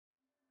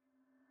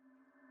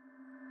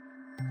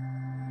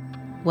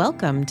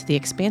Welcome to the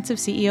Expansive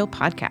CEO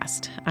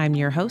podcast. I'm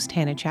your host,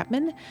 Hannah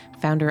Chapman,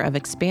 founder of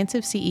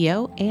Expansive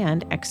CEO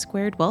and X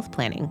Squared Wealth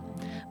Planning.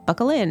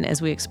 Buckle in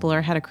as we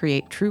explore how to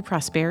create true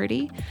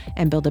prosperity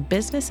and build a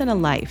business and a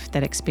life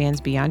that expands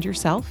beyond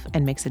yourself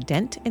and makes a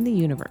dent in the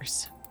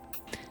universe.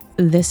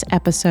 This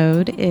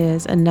episode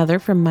is another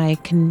from my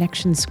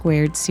Connection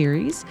Squared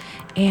series.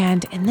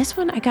 And in this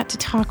one, I got to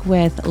talk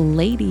with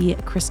Lady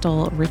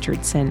Crystal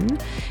Richardson.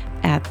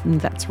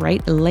 That's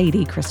right,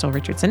 Lady Crystal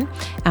Richardson.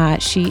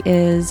 She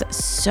is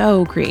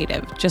so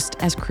creative, just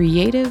as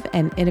creative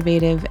and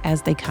innovative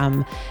as they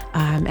come,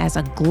 as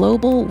a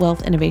global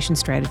wealth innovation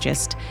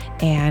strategist.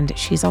 And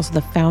she's also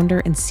the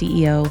founder and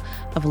CEO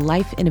of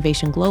Life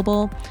Innovation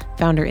Global,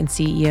 founder and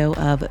CEO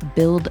of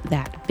Build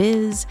That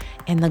Biz,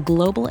 and the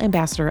global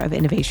ambassador of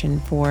innovation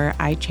for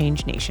I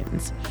Change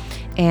Nations.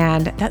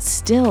 And that's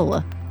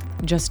still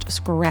just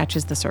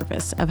scratches the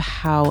surface of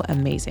how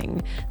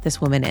amazing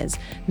this woman is.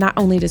 Not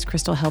only does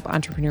Crystal help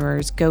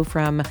entrepreneurs go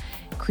from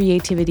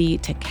creativity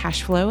to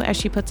cash flow, as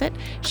she puts it,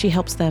 she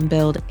helps them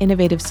build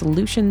innovative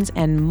solutions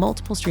and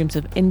multiple streams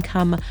of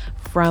income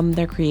from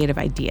their creative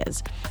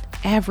ideas.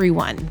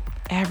 Everyone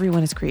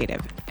is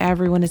creative,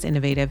 everyone is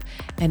innovative,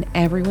 and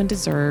everyone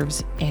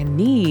deserves and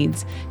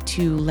needs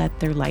to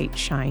let their light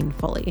shine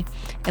fully.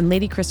 And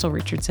Lady Crystal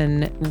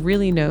Richardson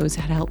really knows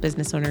how to help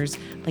business owners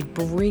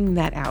bring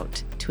that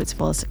out to its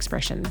fullest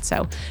expression.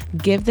 So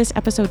give this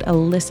episode a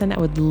listen. I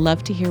would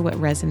love to hear what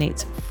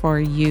resonates for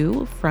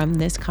you from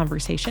this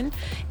conversation.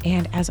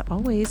 And as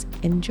always,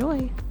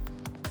 enjoy.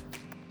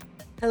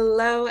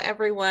 Hello,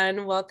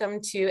 everyone. Welcome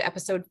to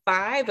episode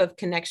 5 of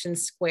Connection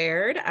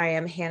Squared. I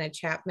am Hannah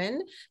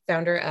Chapman,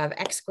 founder of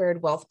X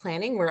Squared Wealth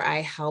Planning, where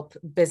I help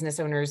business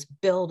owners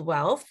build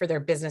wealth for their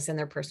business and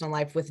their personal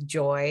life with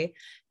joy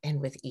and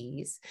with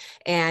ease.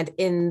 And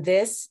in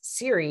this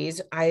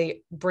series, I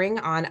bring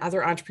on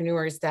other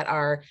entrepreneurs that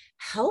are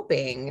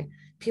helping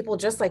people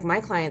just like my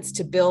clients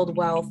to build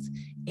wealth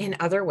in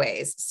other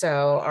ways.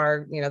 So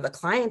the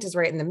client is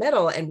right in the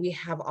middle, and we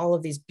have all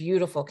of these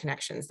beautiful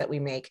connections that we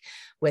make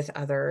with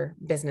other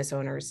business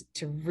owners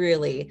to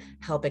really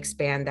help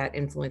expand that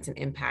influence and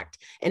impact.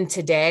 And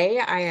today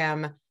I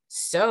am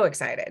so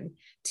excited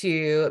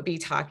to be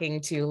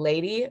talking to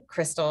Lady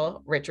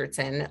Crystal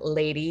Richardson.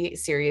 Lady,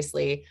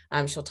 seriously,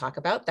 she'll talk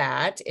about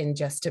that in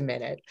just a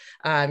minute.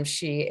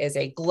 She is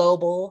a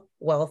global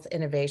wealth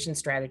innovation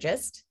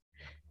strategist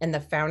and the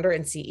founder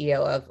and CEO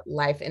of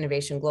Life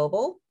Innovation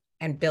Global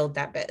and Build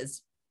That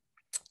Biz.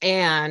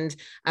 And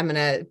I'm going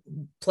to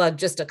plug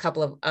just a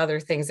couple of other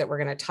things that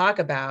we're going to talk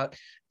about.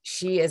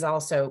 She is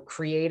also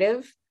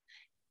creative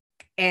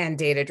and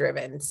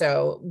data-driven.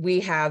 So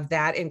we have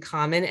that in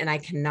common, and I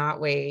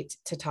cannot wait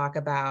to talk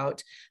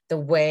about the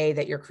way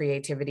that your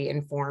creativity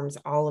informs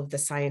all of the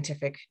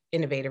scientific,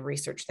 innovative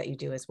research that you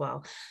do as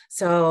well.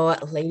 So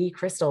Lady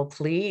Crystal,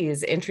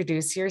 please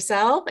introduce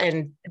yourself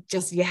and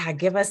just,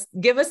 give us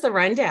the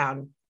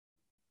rundown.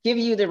 Give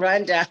you the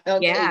rundown.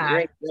 Okay, yeah.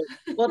 Great.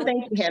 Well,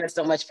 thank you, Hannah,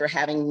 so much for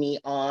having me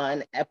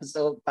on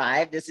episode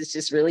 5. This is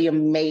just really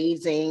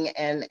amazing,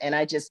 and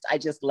I just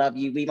love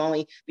you. We've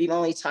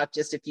only talked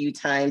just a few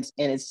times,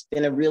 and it's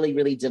been a really,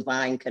 really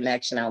divine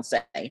connection, I'll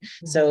say.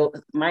 Mm-hmm. So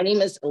my name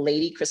is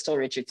Lady Crystal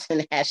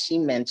Richardson. As she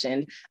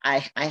mentioned,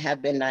 I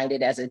have been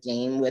knighted as a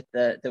dame with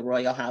the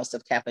Royal House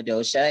of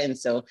Cappadocia, and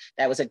so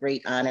that was a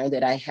great honor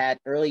that I had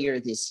earlier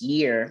this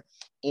year,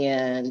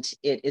 and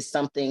it is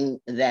something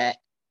that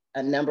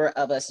a number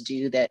of us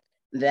do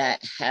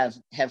that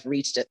have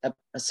reached a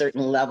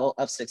certain level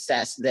of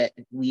success, that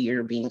we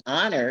are being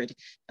honored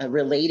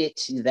related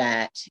to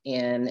that,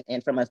 and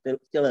from a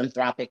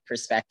philanthropic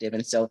perspective.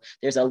 And so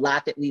there's a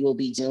lot that we will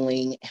be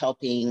doing,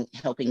 helping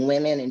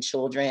women and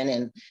children,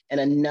 and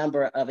a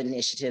number of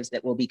initiatives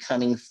that will be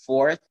coming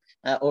forth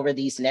over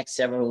these next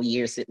several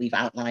years that we've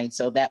outlined.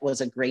 So that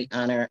was a great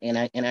honor,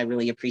 and I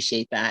really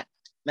appreciate that.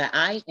 Now,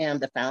 I am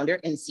the founder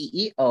and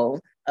CEO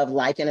of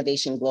Life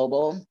Innovation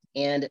Global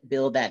and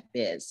Build That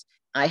Biz.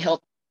 I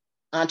help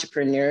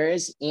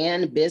entrepreneurs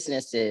and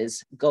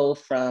businesses go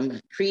from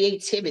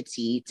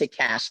creativity to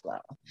cash flow.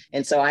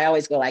 And so I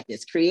always go like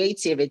this: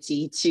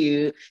 creativity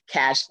to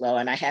cash flow.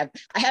 And I have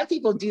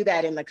people do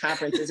that in the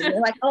conferences, and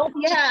they're like, oh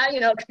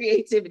yeah,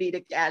 creativity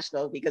to cash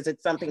flow, because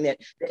it's something that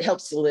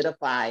helps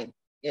solidify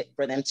it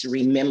for them to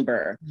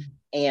remember.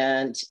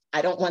 And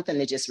I don't want them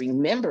to just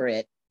remember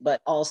it, but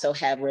also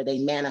have where they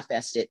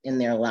manifest it in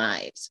their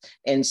lives.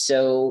 And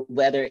so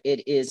whether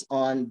it is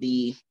on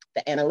the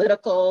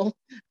analytical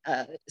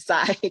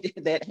side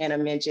that Hannah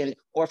mentioned,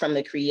 or from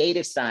the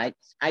creative side,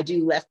 I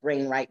do left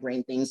brain, right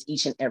brain things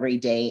each and every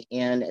day.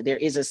 And there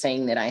is a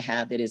saying that I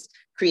have that is,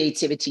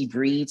 creativity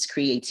breeds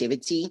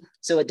creativity.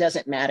 So it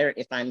doesn't matter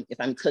if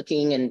I'm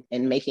cooking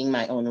and making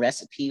my own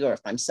recipe, or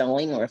if I'm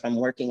sewing, or if I'm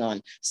working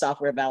on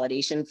software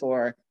validation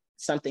for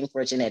something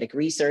for genetic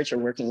research, or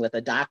working with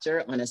a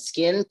doctor on a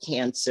skin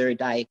cancer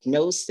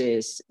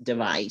diagnosis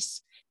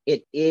device.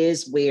 It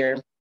is where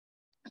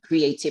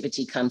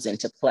creativity comes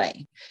into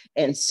play.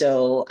 And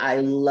so I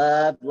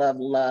love, love,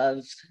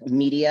 love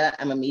media.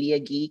 I'm a media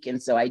geek.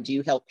 And so I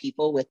do help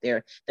people with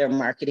their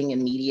marketing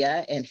and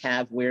media, and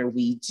have where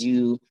we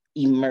do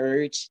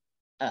Emerge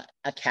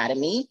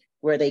Academy,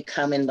 where they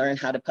come and learn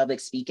how to public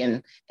speak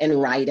and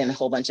write and a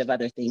whole bunch of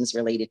other things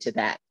related to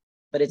that.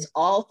 But it's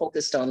all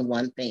focused on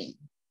one thing: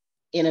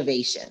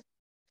 innovation.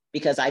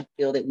 Because I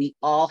feel that we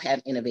all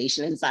have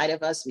innovation inside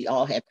of us. We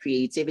all have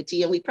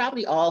creativity, and we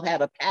probably all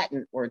have a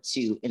patent or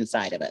two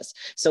inside of us.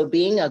 So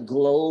being a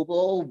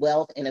global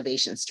wealth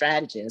innovation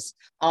strategist,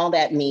 all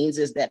that means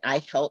is that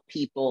I help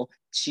people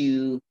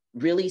to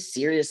really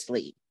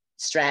seriously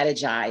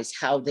strategize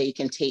how they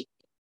can take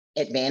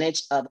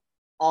advantage of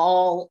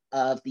all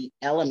of the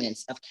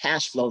elements of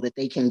cash flow that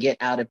they can get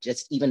out of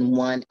just even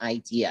one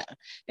idea.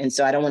 And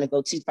so I don't want to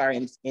go too far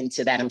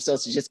into that. I'm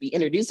supposed to just be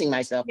introducing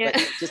myself, but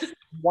just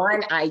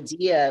one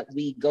idea,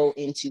 we go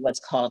into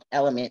what's called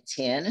element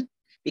 10,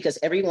 because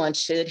everyone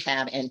should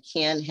have and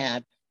can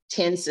have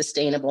 10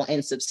 sustainable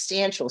and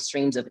substantial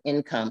streams of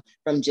income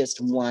from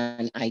just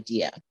one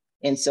idea.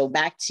 And so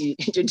back to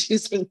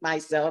introducing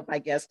myself, I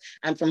guess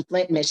I'm from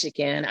Flint,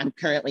 Michigan. I'm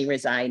currently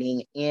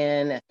residing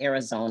in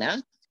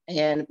Arizona.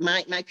 And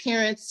my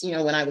parents,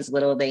 when I was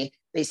little, they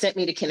sent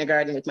me to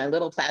kindergarten with my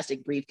little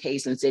plastic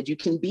briefcase and said, you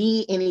can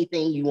be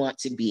anything you want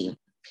to be,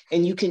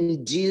 and you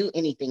can do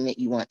anything that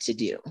you want to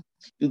do.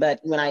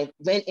 But when I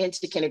went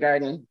into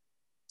kindergarten,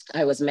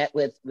 I was met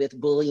with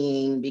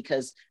bullying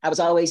because I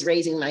was always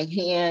raising my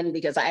hand,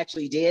 because I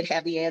actually did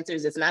have the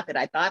answers. It's not that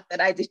I thought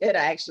that I did,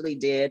 I actually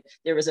did.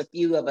 There was a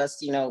few of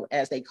us,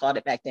 as they called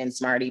it back then,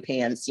 smarty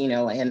pants,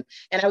 and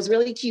I was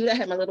really cute. I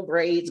had my little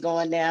braids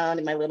going down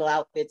and my little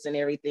outfits and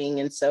everything.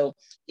 And so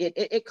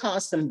it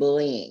caused some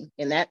bullying,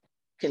 and that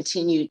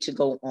continued to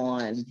go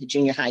on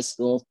junior high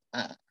school,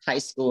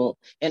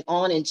 and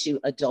on into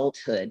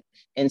adulthood.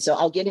 And so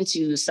I'll get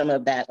into some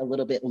of that a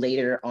little bit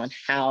later on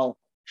how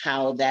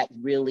that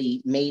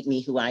really made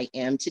me who I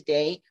am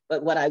today.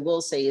 But what I will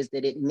say is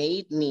that it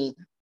made me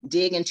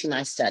dig into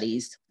my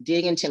studies,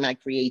 dig into my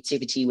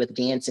creativity with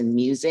dance and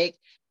music.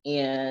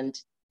 And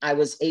I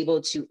was able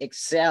to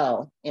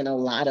excel in a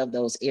lot of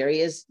those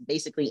areas.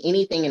 Basically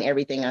anything and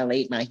everything I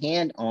laid my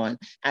hand on,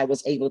 I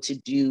was able to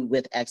do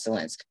with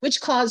excellence, which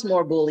caused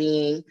more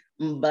bullying.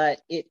 But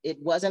it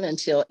wasn't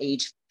until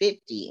age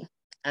 50,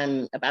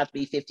 I'm about to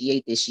be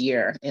 58 this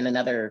year in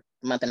another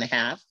month and a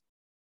half.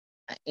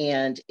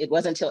 And it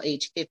wasn't until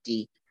age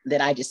 50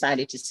 that I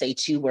decided to say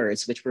two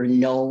words, which were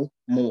no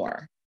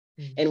more.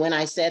 Mm-hmm. And when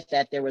I said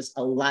that, there was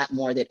a lot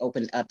more that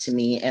opened up to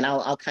me. And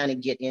I'll kind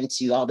of get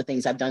into all the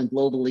things I've done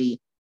globally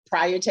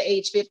prior to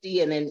age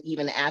 50 and then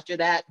even after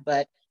that.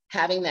 But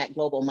having that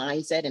global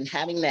mindset and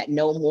having that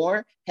no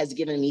more has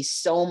given me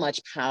so much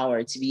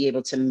power to be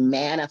able to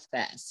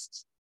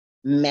manifest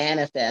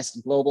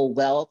global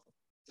wealth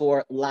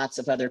for lots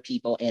of other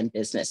people and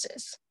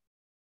businesses.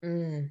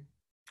 Mm.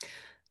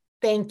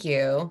 Thank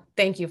you.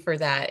 Thank you for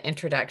that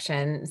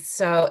introduction.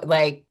 So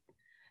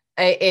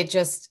it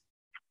just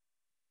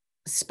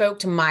spoke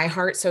to my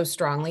heart so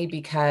strongly,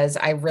 because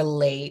I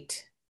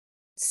relate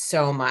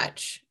so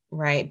much,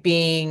 right?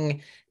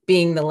 Being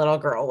the little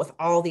girl with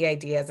all the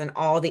ideas and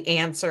all the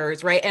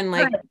answers, right? And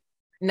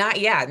not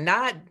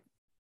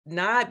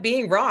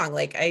being wrong.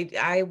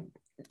 I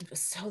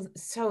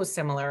so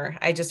similar.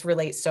 I just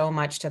relate so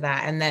much to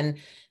that. And then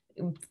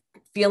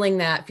feeling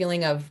that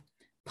feeling of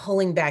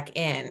pulling back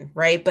in,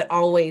 right? But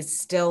always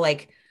still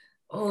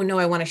oh no,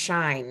 I want to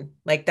shine.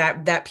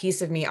 That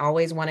piece of me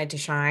always wanted to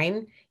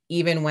shine,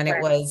 even when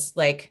it was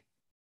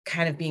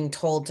kind of being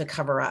told to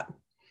cover up.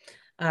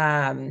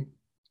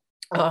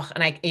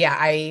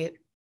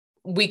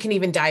 We can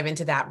even dive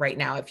into that right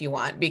now if you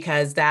want,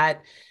 because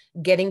that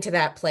getting to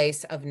that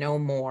place of no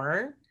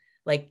more,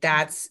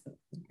 that's,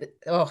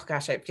 oh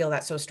gosh, I feel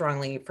that so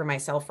strongly for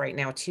myself right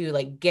now too,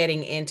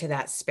 getting into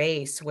that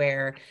space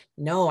where,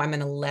 no, I'm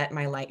going to let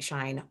my light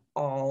shine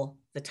all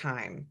the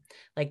time.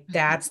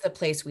 That's the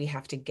place we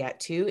have to get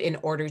to in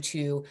order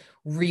to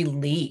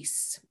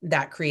release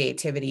that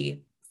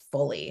creativity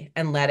fully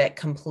and let it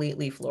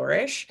completely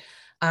flourish.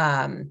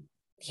 So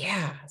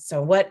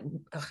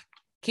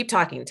keep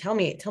talking. Tell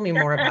me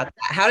more about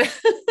that.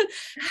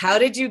 How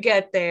did you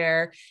get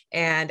there,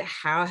 and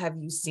how have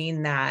you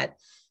seen that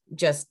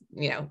just,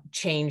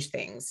 change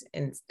things?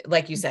 And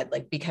like you said,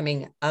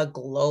 becoming a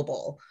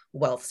global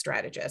wealth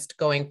strategist,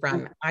 going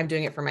from I'm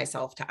doing it for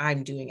myself to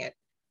I'm doing it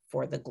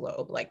for the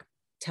globe.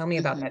 Tell me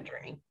about that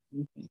journey.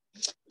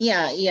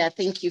 Yeah.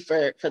 Thank you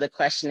for the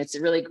question. It's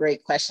a really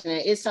great question.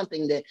 It is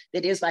something that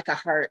is like a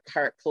heart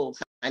pull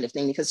kind of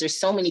thing, because there's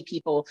so many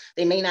people,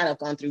 they may not have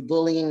gone through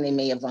bullying. They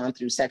may have gone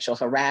through sexual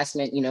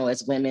harassment.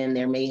 As women,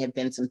 there may have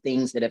been some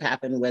things that have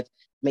happened with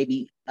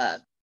maybe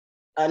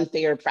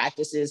unfair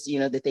practices,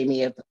 that they may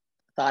have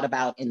thought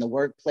about in the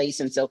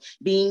workplace. And so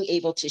being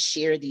able to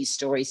share these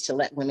stories to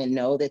let women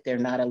know that they're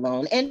not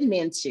alone, and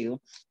men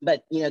too,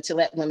 but to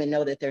let women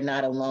know that they're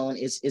not alone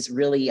is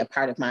really a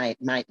part of my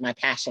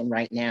passion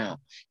right now.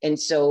 And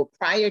so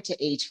prior to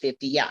age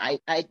 50,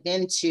 I'd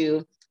been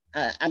to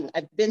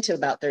I've been to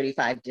about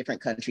 35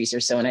 different countries or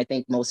so, and I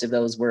think most of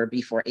those were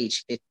before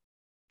age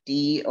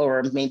 50,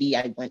 or maybe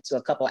I went to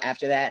a couple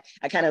after that.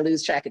 I kind of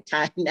lose track of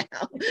time now,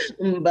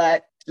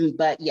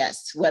 but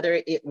yes,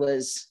 whether it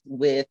was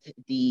with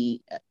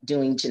the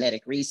doing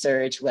genetic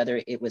research,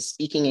 whether it was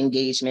speaking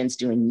engagements,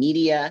 doing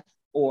media,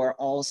 or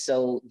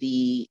also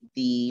the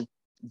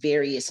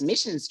various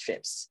missions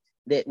trips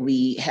that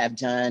we have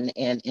done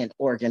and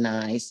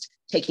organized,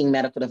 taking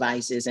medical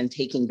devices and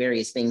taking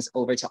various things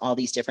over to all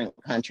these different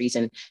countries,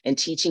 and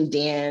teaching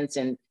dance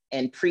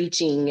and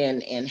preaching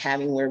and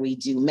having where we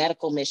do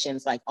medical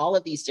missions, like all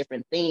of these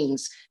different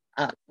things.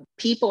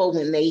 People,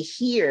 when they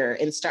hear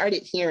and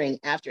started hearing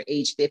after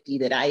age 50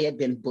 that I had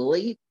been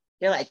bullied,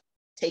 they're like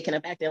taken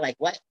aback. They're like,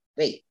 what?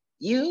 Wait,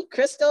 you,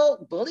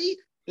 Crystal, bullied?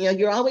 You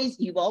know,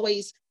 you've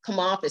always come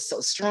off as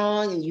so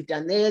strong, and you've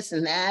done this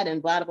and that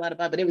and blah, blah, blah,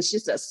 blah. But it was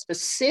just a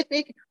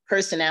specific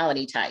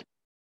personality type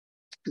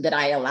that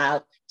I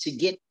allowed to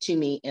get to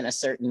me in a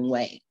certain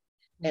way.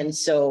 Mm-hmm. And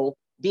so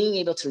being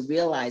able to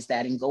realize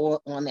that and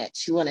go on that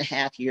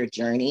 2.5-year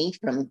journey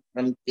from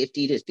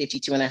 50 to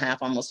 52 and a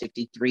half, almost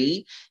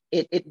 53,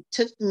 it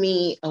took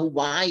me a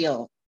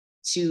while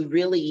to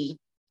really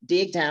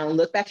dig down,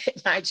 look back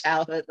at my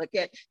childhood, look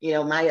at, you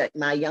know,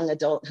 my young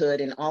adulthood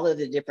and all of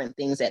the different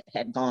things that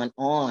had gone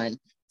on,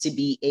 to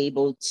be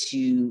able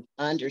to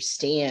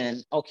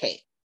understand, okay,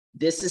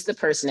 this is the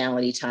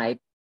personality type.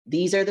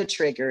 These are the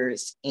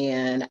triggers,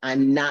 and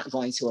I'm not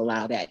going to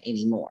allow that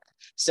anymore.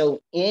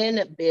 So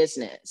in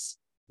business,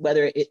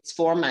 whether it's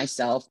for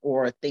myself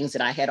or things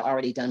that I had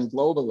already done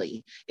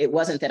globally, it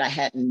wasn't that I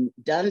hadn't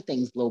done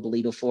things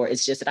globally before.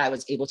 It's just that I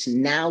was able to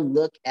now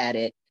look at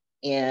it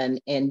and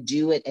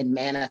do it and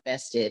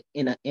manifest it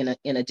in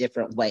a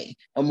different way,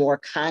 a more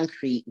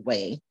concrete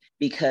way,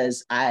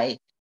 because I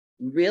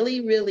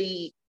really,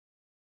 really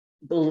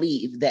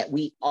believe that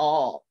we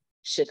all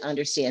should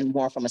understand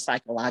more from a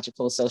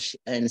psychological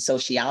and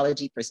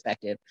sociology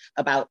perspective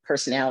about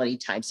personality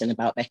types and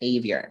about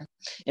behavior.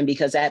 And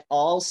because that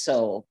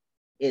also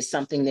is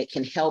something that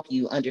can help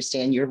you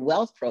understand your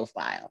wealth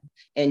profile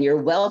and your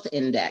wealth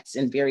index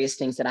and various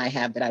things that I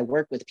have that I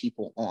work with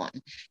people on.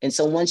 And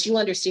so once you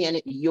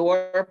understand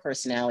your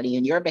personality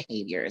and your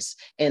behaviors,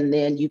 and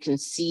then you can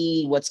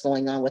see what's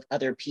going on with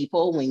other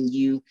people when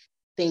you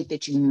think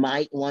that you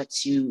might want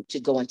to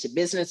go into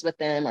business with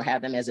them, or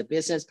have them as a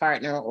business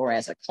partner or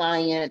as a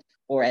client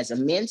or as a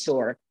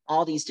mentor,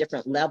 all these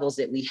different levels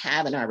that we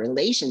have in our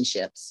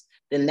relationships,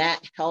 then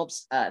that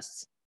helps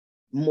us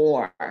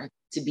more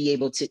to be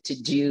able to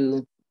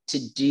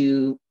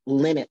do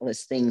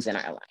limitless things in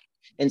our life.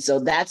 And so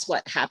that's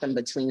what happened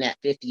between that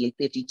 50 and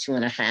 52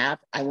 and a half.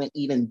 I went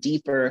even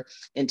deeper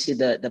into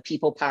the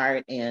people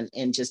part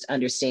and just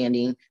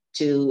understanding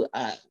to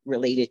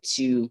related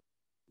to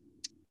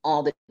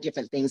all the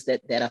different things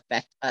that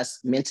affect us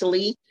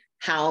mentally,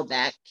 how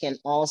that can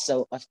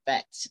also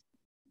affect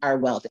our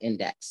wealth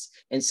index.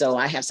 And so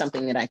I have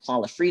something that I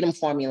call a freedom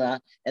formula,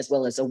 as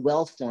well as a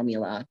wealth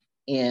formula.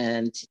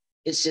 And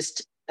it's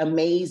just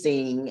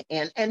amazing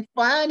and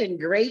fun and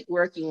great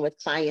working with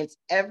clients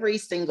every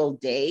single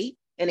day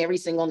and every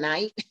single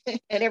night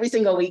and every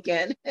single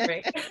weekend,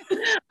 right.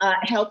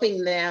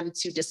 Helping them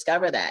to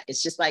discover that.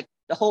 It's just like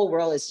the whole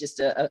world is just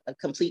a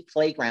complete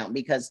playground,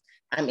 because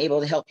I'm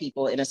able to help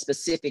people in a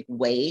specific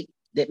way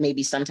that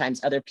maybe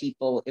sometimes other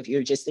people, if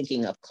you're just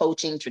thinking of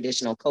coaching,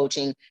 traditional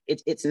coaching,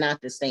 it's not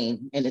the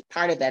same. And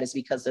part of that is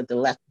because of the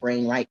left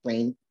brain, right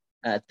brain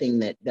thing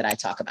that I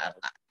talk about a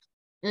lot.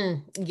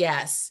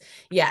 Yes.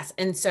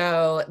 And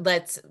so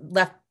let's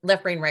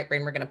left brain, right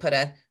brain, we're going to put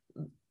a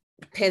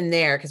pin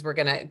there because we're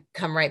going to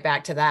come right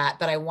back to that.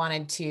 But I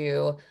wanted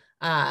to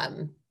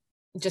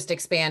just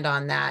expand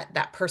on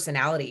that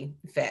personality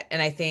fit.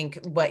 And I think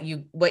what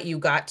you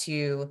got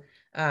to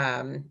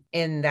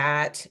in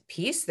that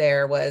piece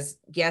there was,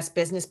 yes,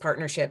 business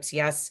partnerships,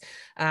 yes,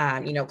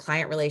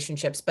 client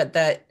relationships, but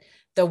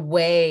the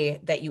way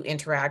that you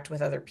interact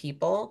with other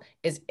people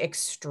is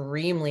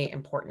extremely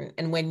important.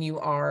 And when you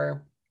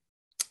are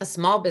a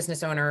small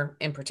business owner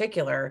in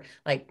particular,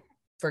 like,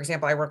 for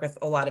example, I work with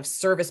a lot of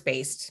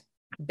service-based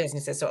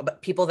businesses, so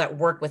but people that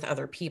work with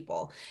other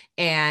people.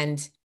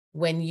 And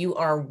when you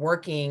are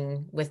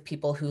working with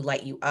people who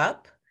light you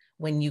up,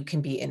 when you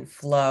can be in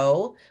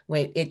flow,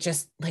 when it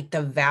just like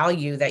the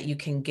value that you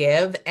can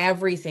give,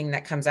 everything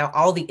that comes out,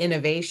 all the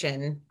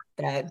innovation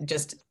that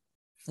just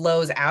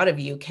flows out of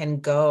you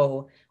can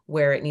go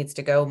where it needs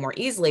to go more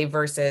easily,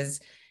 versus,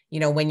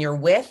 when you're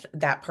with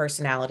that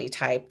personality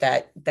type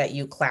that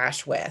you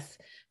clash with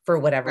for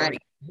whatever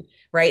reason,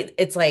 right?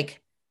 It's like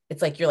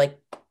you're like,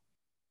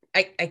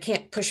 I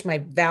can't push my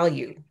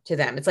value to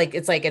them. It's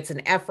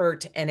an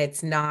effort and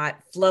it's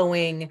not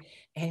flowing.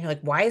 And you're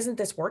like, why isn't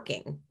this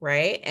working?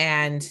 Right.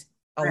 And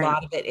a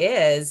lot of it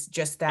is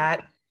just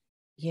that,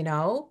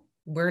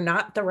 we're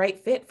not the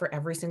right fit for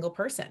every single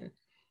person.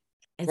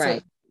 And so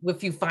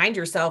if you find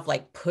yourself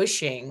like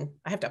pushing,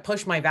 I have to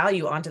push my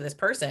value onto this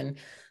person,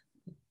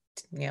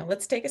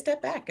 let's take a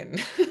step back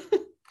and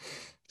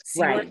see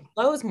where Right. it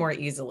flows more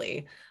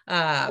easily.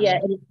 Yeah.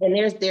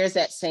 And there's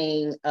that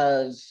saying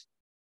of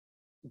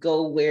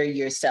go where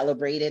you're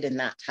celebrated and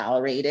not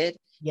tolerated.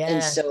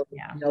 And Yes. so,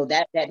 Yeah.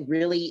 that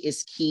really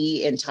is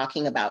key in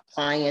talking about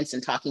clients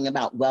and talking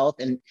about wealth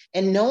and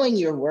knowing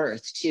your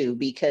worth too,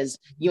 because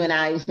you and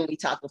I, when we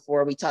talked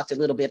before, we talked a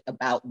little bit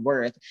about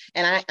worth.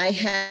 And I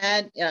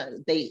had,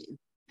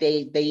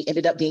 they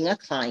ended up being a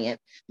client,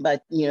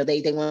 but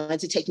they wanted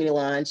to take me to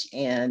lunch,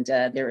 and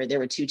there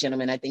were two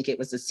gentlemen. I think it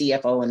was the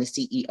CFO and the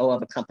CEO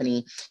of a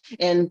company,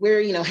 and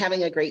we're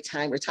having a great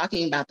time. We're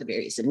talking about the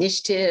various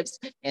initiatives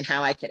and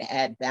how I could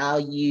add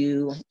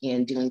value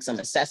in doing some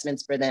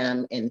assessments for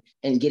them and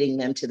getting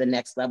them to the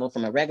next level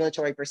from a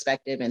regulatory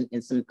perspective,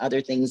 and some other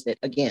things that,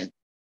 again,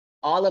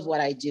 all of what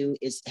I do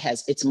it's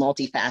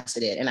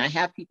multifaceted. And I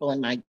have people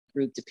in my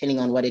group, depending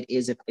on what it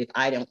is, if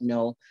I don't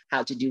know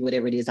how to do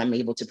whatever it is, I'm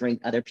able to bring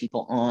other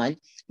people on.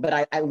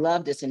 But I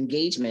love this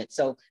engagement.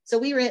 So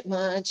we were at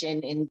lunch,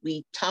 and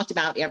we talked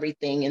about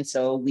everything. And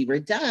so we were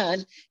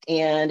done,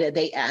 and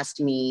they asked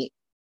me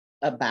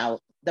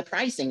about the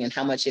pricing and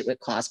how much it would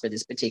cost for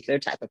this particular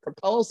type of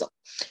proposal.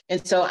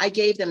 And so I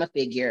gave them a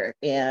figure,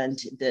 and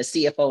the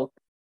CFO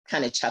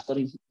kind of chuckled,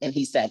 and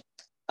he said,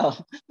 "Oh,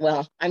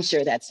 well, I'm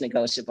sure that's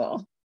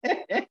negotiable."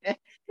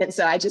 And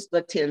so I just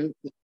looked him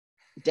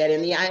dead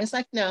in the eye. It's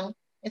like, "No,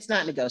 it's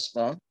not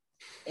negotiable."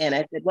 And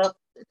I said, "Well,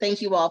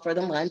 thank you all for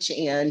the lunch.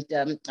 And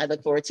I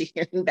look forward to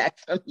hearing back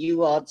from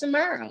you all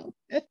tomorrow."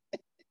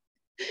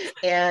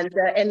 And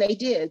they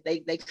did.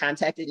 They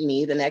contacted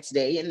me the next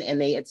day,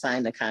 and they had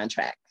signed the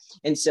contract.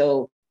 And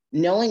so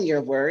knowing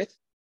your worth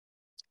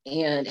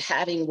and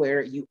having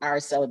where you are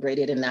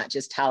celebrated and not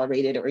just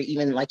tolerated, or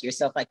even like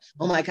yourself, like,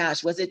 "Oh my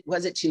gosh, was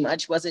it too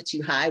much? Was it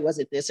too high? Was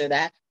it this or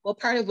that?" Well,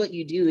 part of what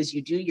you do is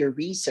you do your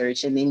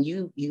research, and then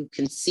you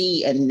can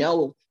see and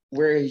know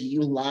where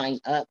you line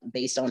up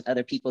based on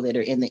other people that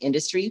are in the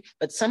industry.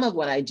 But some of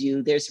what I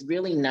do, there's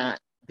really not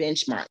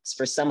benchmarks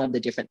for some of the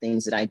different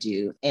things that I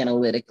do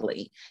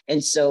analytically.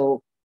 And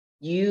so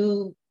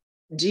you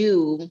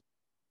do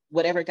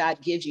whatever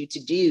God gives you to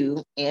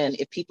do. And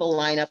if people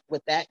line up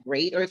with that,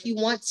 great. Or if you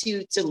want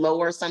to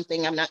lower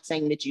something, I'm not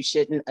saying that you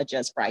shouldn't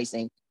adjust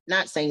pricing,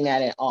 not saying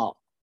that at all,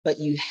 but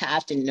you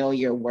have to know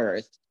your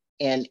worth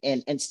and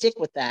stick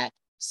with that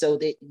so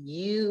that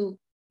you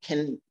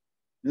can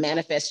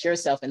manifest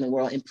yourself in the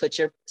world and put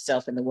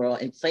yourself in the world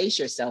and place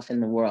yourself in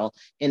the world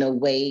in a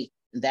way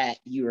that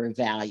you are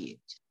valued.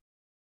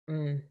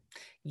 Mm.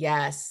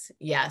 Yes.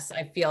 Yes.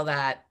 I feel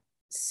that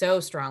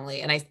so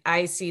strongly. And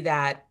I see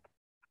that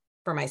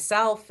for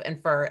myself and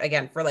for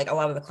like a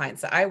lot of the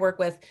clients that I work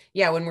with.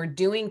 Yeah. When we're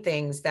doing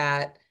things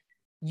that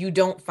you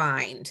don't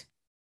find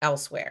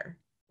elsewhere,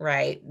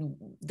 right?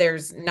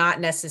 There's not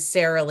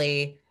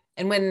necessarily,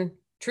 and when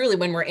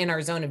we're in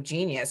our zone of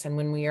genius and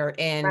when we are Right.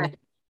 in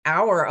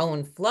our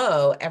own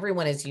flow,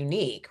 everyone is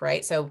unique,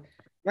 right? So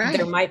there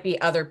Right. might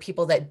be other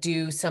people that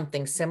do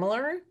something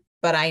similar,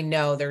 but I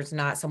know there's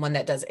not someone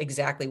that does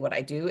exactly what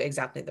I do,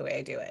 exactly the way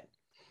I do it.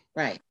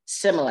 Right.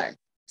 Similar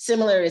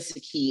is the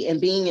key,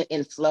 and being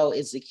in flow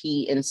is the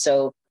key. And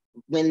so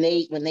when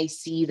they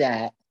see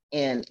that,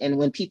 and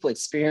when people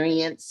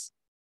experience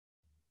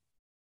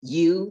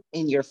you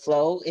in your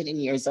flow and in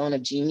your zone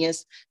of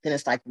genius, then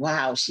it's like,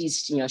 wow,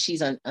 she's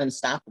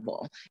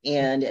unstoppable.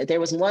 And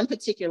there was one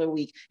particular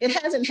week, it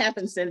hasn't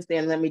happened since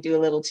then. Let me do a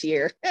little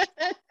tear.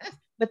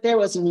 But there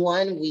was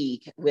one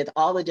week with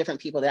all the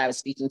different people that I was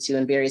speaking to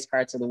in various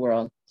parts of the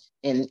world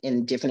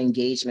in different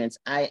engagements.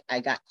 I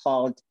got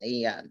called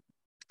a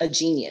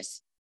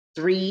genius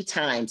 3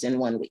 times in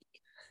one week.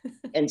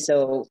 And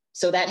so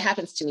that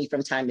happens to me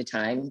from time to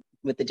time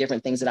with the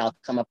different things that I'll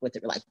come up with.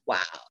 They're like,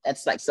 "Wow,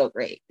 that's like so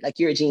great. Like,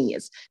 you're a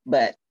genius."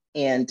 But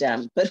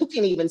who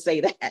can even say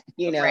that,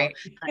 Right.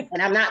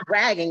 And I'm not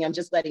bragging, I'm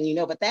just letting you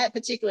know. But that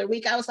particular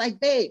week, I was like,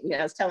 "Babe,"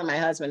 I was telling my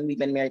husband, we've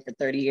been married for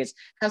 30 years.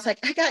 I was like,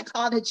 "I got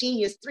called a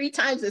genius 3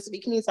 times this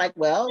week." And he's like,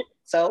 "Well,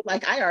 so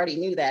like, I already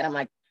knew that." I'm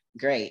like,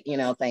 "Great,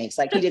 thanks."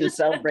 Like, he didn't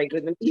celebrate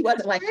with me. He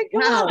wasn't like, Right,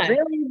 come "Wow, on.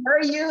 really?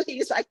 Were you?"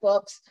 He's like,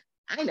 "Well,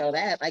 I know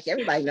that. Like,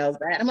 everybody knows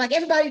that." I'm like,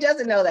 "Everybody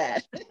doesn't know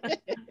that."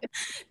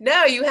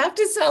 No, you have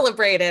to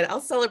celebrate it. I'll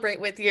celebrate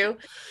with you.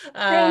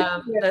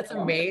 Thank you. That's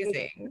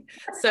amazing.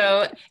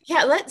 So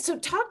yeah, so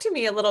talk to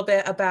me a little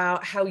bit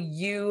about how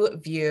you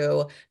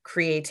view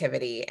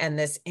creativity and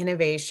this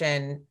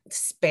innovation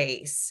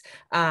space.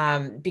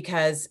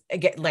 Because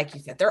again, like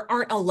you said, there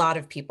aren't a lot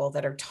of people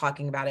that are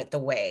talking about it the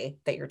way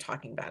that you're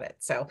talking about it.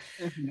 So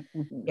Mhm,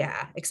 mhm.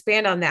 yeah,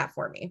 expand on that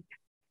for me.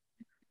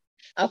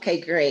 Okay,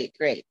 great.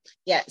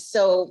 Yeah.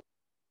 So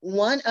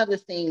one of the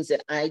things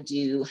that I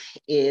do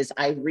is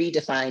I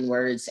redefine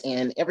words.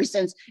 And ever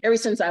since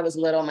I was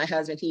little, my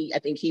husband, I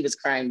think he was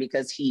crying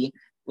because he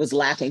was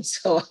laughing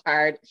so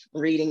hard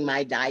reading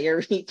my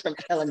diary from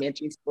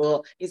elementary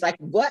school. He's like,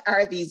 "What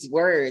are these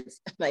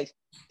words?" I'm like,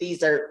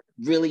 "These are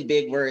really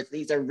big words.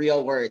 These are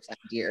real words,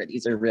 dear.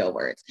 These are real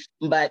words."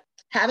 But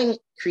having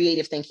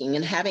creative thinking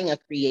and having a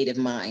creative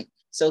mind,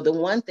 So the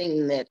one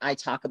thing that I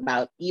talk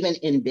about, even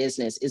in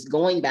business, is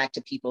going back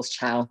to people's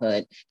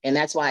childhood. And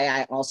that's why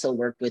I also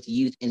work with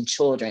youth and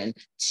children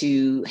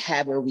to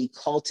have where we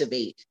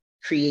cultivate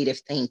creative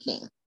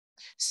thinking.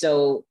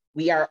 So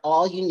we are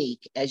all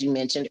unique, as you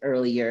mentioned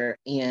earlier,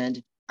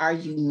 and our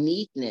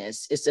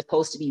uniqueness is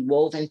supposed to be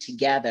woven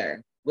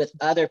together with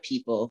other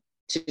people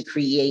to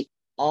create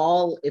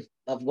all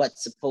of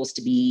what's supposed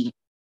to be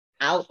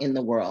out in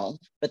the world.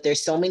 But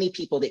there's so many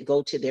people that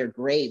go to their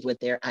grave with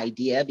their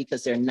idea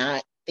because they're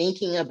not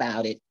thinking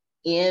about it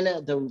in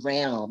the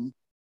realm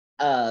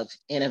of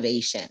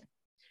innovation.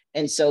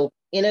 And so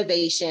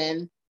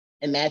innovation,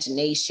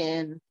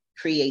 imagination,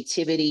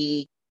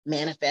 creativity,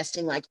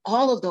 manifesting, like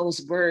all of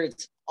those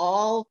words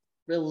all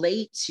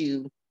relate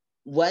to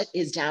what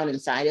is down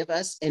inside of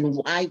us and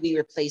why we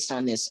were placed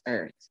on this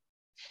earth.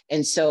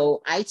 And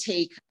so I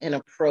take an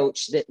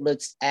approach that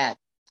looks at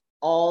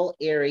all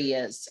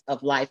areas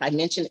of life. I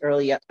mentioned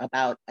earlier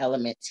about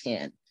element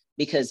 10,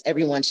 because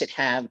everyone should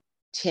have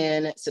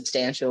 10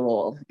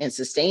 substantial and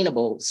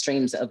sustainable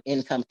streams of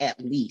income at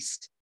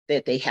least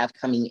that they have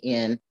coming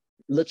in,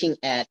 looking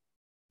at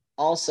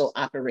also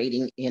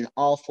operating in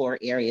all 4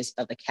 areas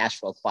of the cash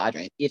flow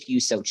quadrant, if you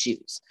so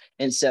choose.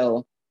 And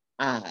so,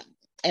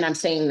 and I'm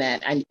saying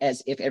that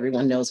as if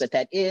everyone knows what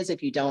that is.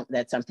 If you don't,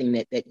 that's something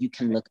that you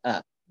can look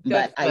up.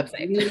 But I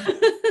do,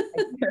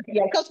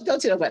 yeah, go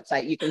to the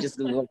website. You can just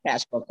Google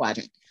cash flow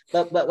quadrant.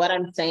 But what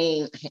I'm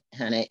saying,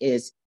 Hannah,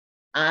 is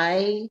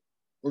I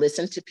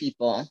listen to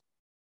people,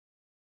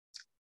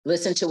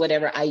 listen to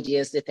whatever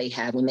ideas that they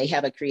have. When they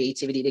have a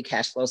creativity to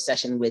cash flow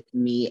session with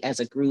me as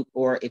a group,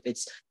 or if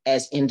it's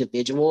as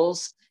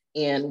individuals,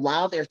 and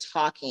while they're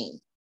talking,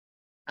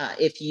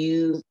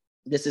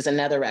 this is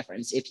another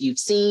reference. If you've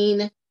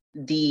seen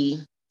the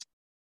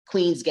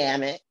Queen's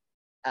Gambit,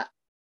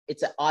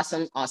 it's an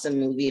awesome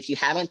movie. If you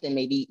haven't, then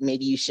maybe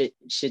you should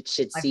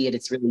see it.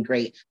 It's really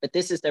great. But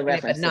this is the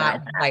reference. But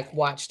not like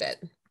watched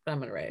it. I'm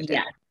gonna write it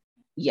down.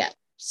 Yeah.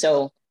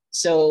 So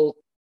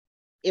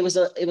it was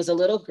a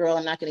little girl.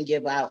 I'm not going to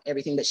give out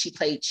everything, but she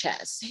played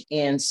chess.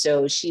 And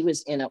so she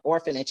was in an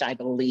orphanage, I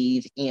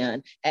believe.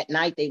 And at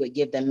night they would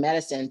give them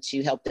medicine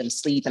to help them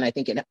sleep. And I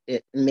think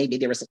maybe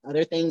there were some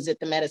other things that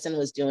the medicine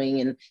was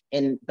doing.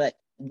 But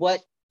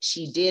what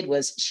she did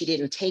was she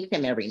didn't take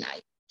them every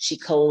night. She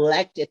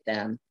collected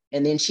them.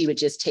 And then she would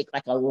just take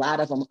like a lot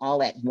of them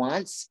all at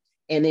once.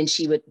 And then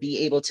she would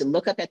be able to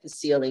look up at the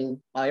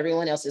ceiling while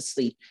everyone else is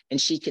asleep. And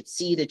she could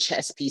see the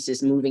chess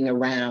pieces moving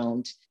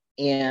around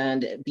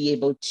and be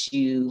able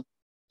to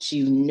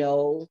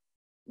know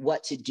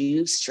what to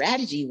do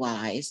strategy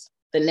wise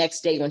the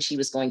next day when she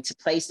was going to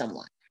play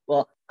someone.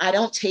 Well, I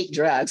don't take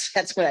drugs.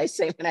 That's what I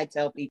say when I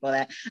tell people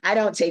that I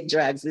don't take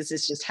drugs. This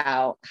is just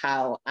how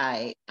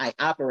I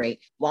operate.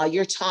 While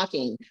you're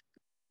talking,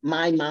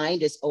 my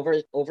mind is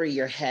over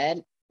your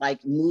head,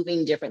 like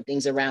moving different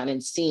things around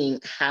and seeing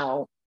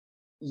how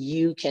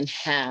you can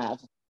have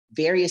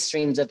various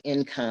streams of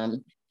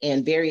income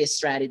and various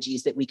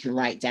strategies that we can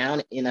write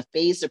down in a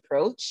phased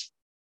approach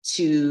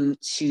to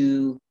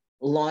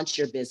launch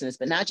your business,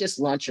 but not just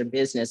launch your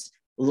business,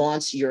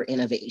 launch your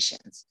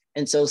innovations.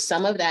 And so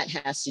some of that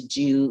has to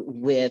do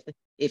with,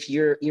 if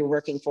you're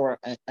working for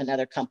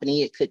another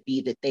company, it could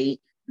be that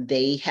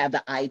they have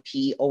the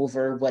IP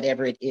over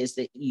whatever it is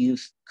that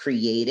you've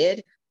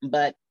created.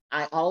 But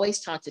I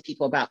always talk to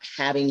people about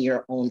having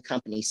your own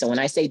company. So when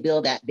I say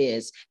build that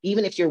biz,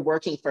 even if you're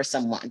working for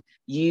someone,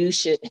 you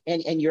should,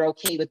 and you're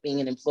okay with being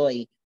an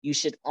employee, you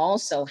should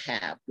also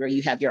have where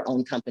you have your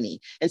own company.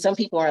 And some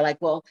people are like,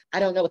 well,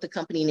 I don't know what the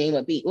company name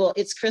would be. Well,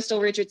 it's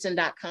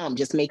crystalrichardson.com.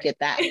 Just make it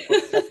that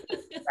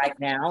right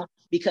now,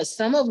 because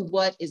some of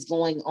what is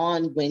going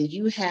on when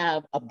you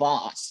have a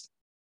boss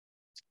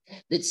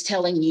that's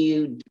telling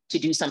you to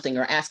do something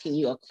or asking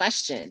you a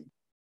question,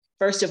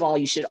 first of all,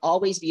 you should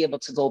always be able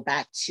to go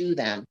back to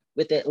them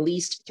with at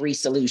least 3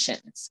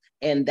 solutions.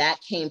 And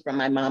that came from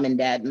my mom and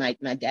dad. My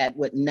dad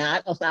would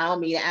not allow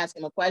me to ask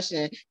him a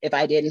question if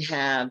I didn't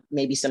have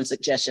maybe some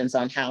suggestions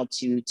on how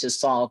to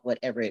solve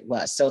whatever it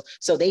was.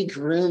 So they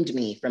groomed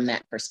me from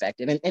that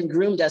perspective and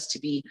groomed us to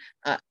be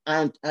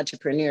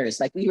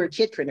entrepreneurs. Like we were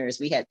kidpreneurs.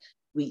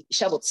 We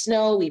shoveled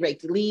snow, we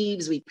raked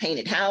leaves, we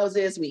painted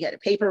houses, we had a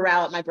paper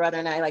route, my brother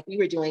and I, like we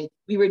were doing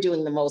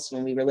the most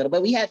when we were little,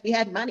 but we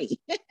had money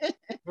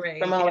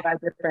from all of our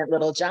different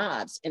little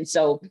jobs. And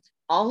so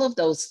all of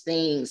those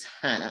things,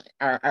 Hannah,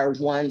 are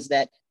ones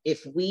that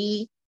if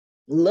we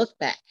look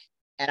back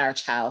at our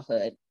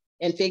childhood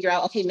and figure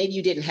out, okay, maybe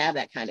you didn't have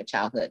that kind of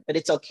childhood, but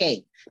it's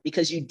okay,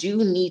 because you do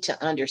need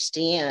to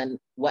understand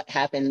what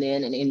happened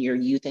then and in your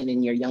youth and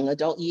in your young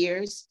adult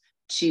years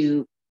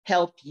to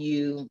help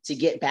you to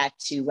get back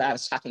to what I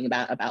was talking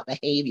about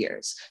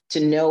behaviors, to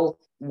know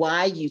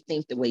why you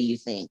think the way you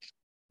think,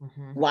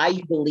 why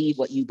you believe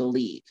what you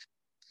believe.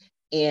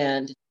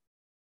 And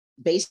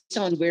based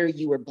on where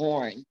you were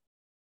born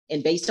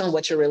and based on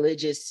what your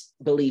religious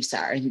beliefs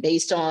are and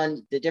based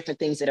on the different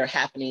things that are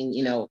happening,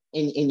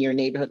 in your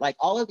neighborhood, like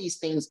all of these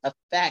things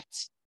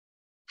affect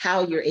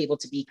how you're able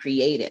to be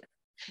creative.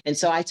 And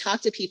so I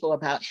talk to people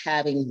about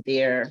having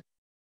their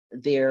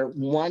their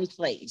one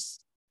place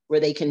where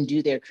they can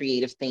do their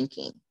creative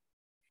thinking.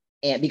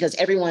 And because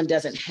everyone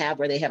doesn't have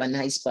where they have a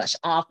nice plush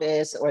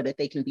office, or that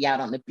they can be out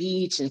on the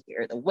beach and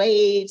hear the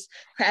waves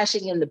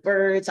crashing and the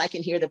birds. I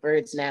can hear the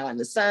birds now, and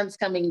the sun's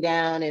coming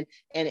down, and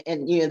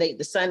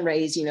the sun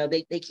rays,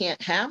 they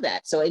can't have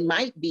that. So it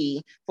might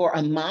be for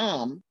a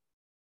mom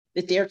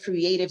that their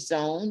creative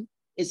zone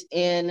is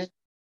in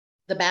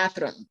the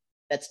bathroom.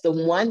 That's the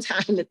one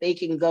time that they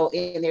can go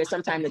in there.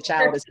 Sometimes the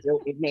child is still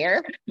in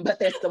there, but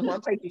that's the one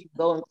place you can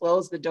go and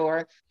close the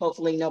door.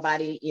 Hopefully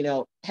nobody,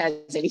 has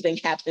anything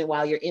happen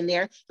while you're in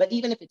there. But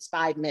even if it's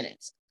 5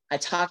 minutes, I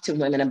talk to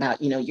women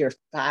about, your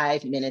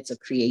 5 minutes of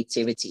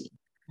creativity.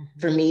 Mm-hmm.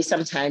 For me,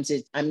 sometimes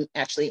I'm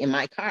actually in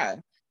my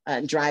car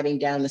driving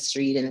down the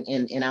street,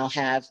 and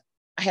I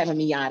have a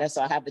Miata,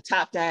 so I'll have the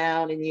top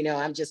down, and,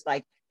 I'm just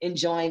like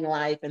enjoying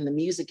life, and the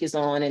music is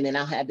on, and then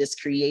I'll have this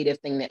creative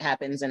thing that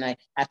happens, and I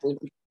have to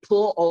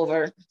pull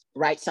over,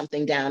 write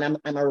something down.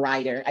 I'm a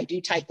writer. I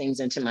do type things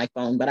into my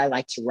phone, but I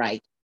like to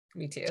write.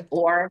 Me too.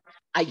 Or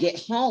I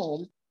get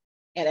home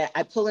and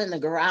I pull in the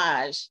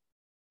garage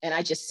and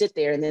I just sit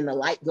there, and then the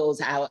light goes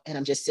out and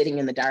I'm just sitting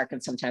in the dark.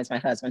 And sometimes my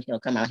husband,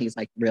 he'll come out. He's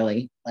like,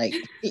 really? Like,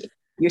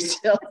 you're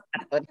still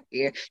out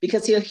here?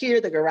 Because he'll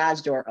hear the garage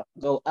door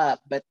go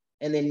up,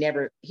 and then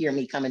never hear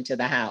me come into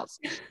the house.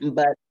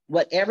 But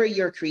whatever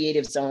your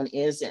creative zone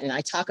is, and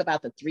I talk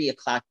about the 3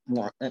 o'clock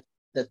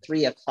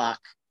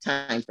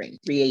time frame,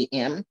 3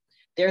 a.m.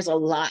 There's a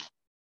lot,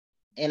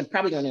 and I'm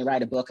probably going to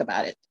write a book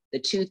about it. The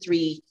 2,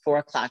 3, 4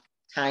 o'clock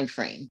time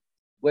frame,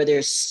 where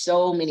there's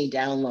so many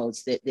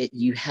downloads that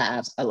you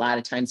have a lot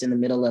of times in the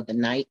middle of the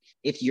night,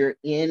 if you're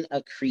in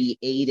a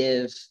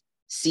creative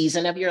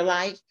season of your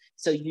life.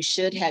 So you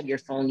should have your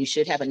phone, you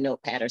should have a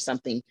notepad or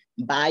something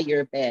by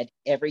your bed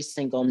every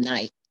single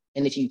night.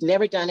 And if you've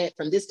never done it,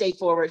 from this day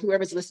forward,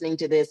 whoever's listening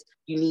to this,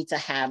 you need to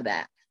have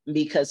that,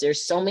 because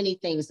there's so many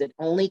things that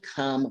only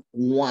come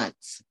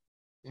once.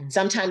 Mm-hmm.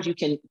 Sometimes you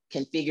can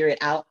figure it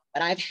out,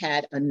 but I've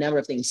had a number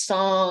of things,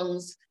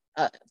 songs,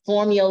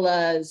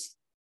 formulas,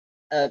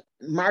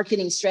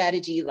 marketing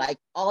strategy, like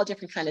all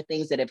different kind of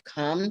things that have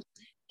come.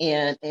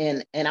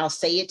 And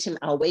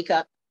I'll wake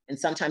up, and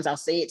sometimes I'll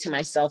say it to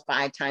myself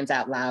 5 times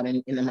out loud.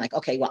 And I'm like,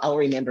 okay, well, I'll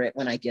remember it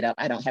when I get up.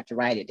 I don't have to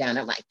write it down.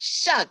 I'm like,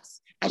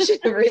 shucks, I should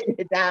have written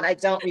it down. I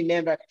don't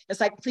remember.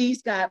 It's like,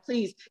 please, God,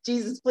 please,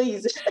 Jesus,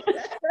 please.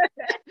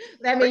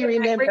 Let me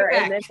remember.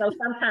 And then so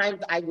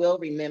sometimes I will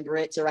remember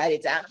it to write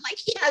it down. I'm like,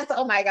 yes,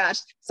 oh my gosh.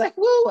 It's like,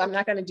 whoo, I'm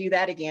not going to do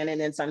that again.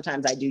 And then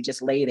sometimes I do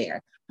just lay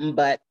there.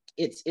 But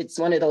it's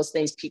one of those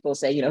things people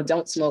say,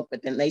 don't smoke,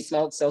 but then they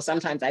smoke. So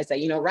sometimes I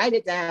say, write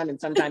it down. And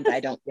sometimes I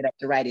don't get up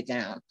to write it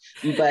down.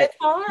 But it's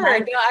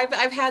hard.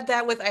 I've had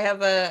that with, I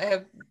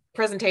have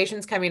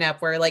presentations coming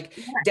up where like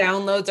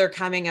downloads are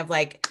coming of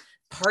like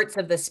parts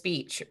of the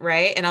speech.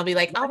 Right. And I'll be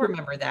like, I'll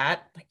remember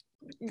that. Like,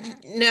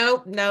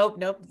 no,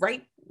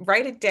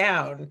 write it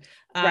down.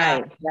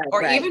 Right.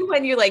 Even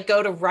when you like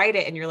go to write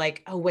it and you're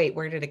like, oh wait,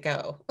 where did it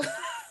go?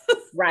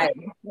 Right.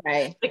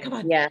 Like, come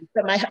on. Yeah.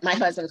 So my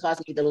husband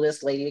calls me the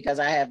list lady, because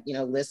I have,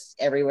 lists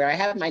everywhere. I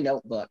have my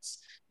notebooks,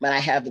 but I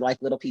have like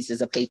little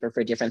pieces of paper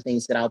for different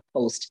things that I'll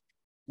post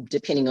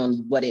depending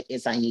on what it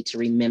is I need to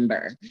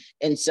remember.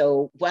 And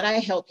so what I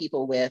help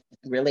people with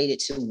related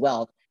to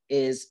wealth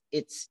is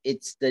it's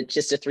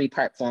just a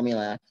 3-part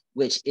formula,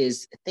 which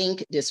is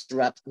think,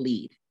 disrupt,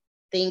 lead.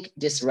 Think,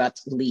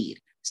 disrupt, lead.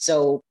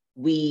 So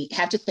we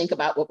have to think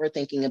about what we're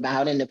thinking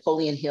about. And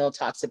Napoleon Hill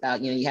talks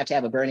about, you have to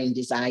have a burning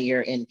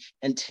desire, and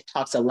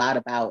talks a lot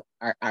about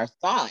our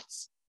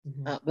thoughts.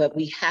 Mm-hmm. But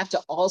we have to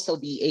also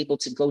be able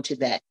to go to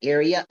that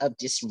area of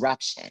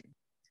disruption,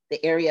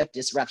 the area of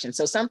disruption.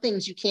 So some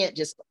things you can't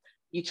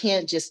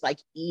just like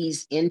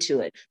ease into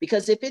it,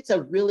 because if it's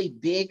a really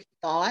big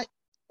thought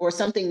or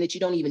something that you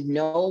don't even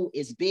know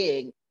is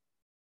big,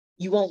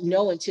 you won't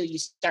know until you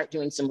start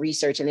doing some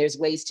research. And there's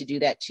ways to do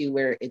that too,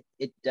 where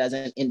it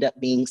doesn't end up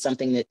being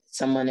something that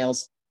someone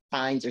else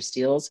finds or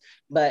steals.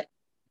 But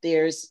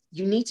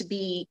you need to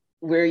be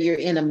where you're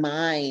in a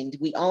mind.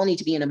 We all need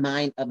to be in a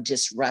mind of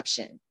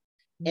disruption.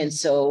 Mm-hmm. And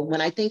so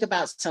when I think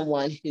about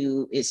someone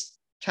who is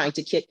trying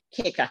to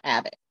kick a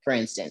habit, for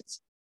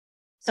instance,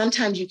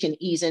 sometimes you can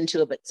ease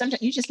into it, but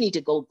sometimes you just need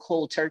to go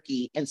cold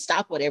turkey and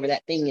stop whatever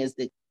that thing is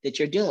that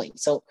you're doing.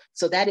 So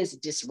that is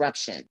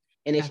disruption.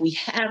 And if we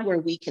have where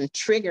we can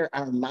trigger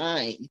our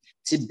mind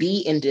to be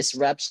in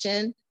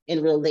disruption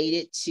and relate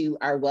it to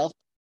our wealth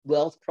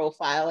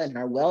profile and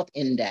our wealth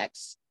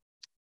index,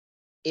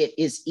 it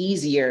is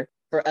easier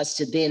for us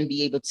to then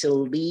be able to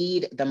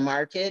lead the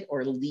market,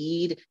 or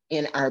lead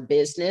in our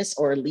business,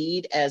 or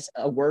lead as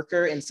a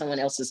worker in someone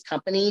else's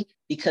company,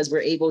 because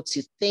we're able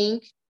to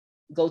think,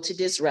 go to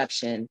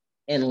disruption,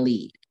 and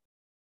lead.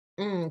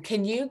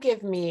 Can you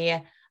give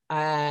me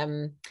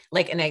for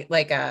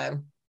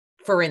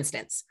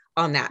instance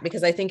on that?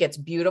 Because I think it's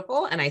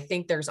beautiful. And I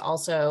think there's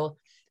also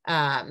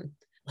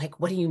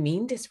what do you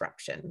mean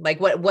disruption? Like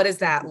what does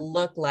that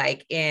look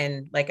like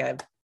in like an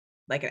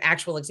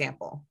actual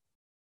example?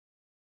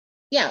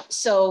 Yeah.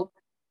 So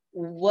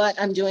what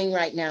I'm doing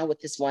right now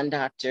with this one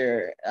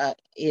doctor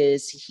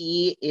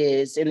he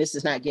is, and this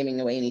is not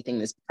giving away anything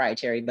that's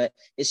proprietary, but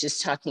it's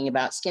just talking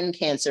about skin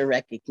cancer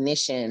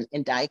recognition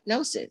and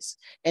diagnosis.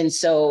 And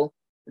so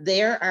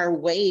there are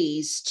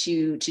ways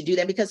to do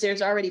that, because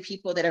there's already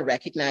people that are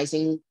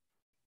recognizing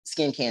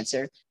skin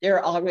cancer. There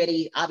are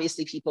already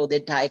obviously people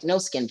that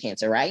diagnose skin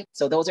cancer, right?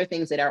 So those are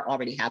things that are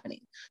already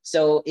happening.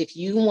 So if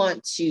you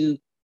want to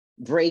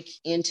break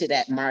into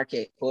that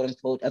market, quote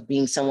unquote, of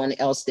being someone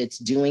else that's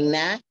doing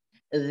that,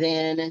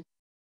 then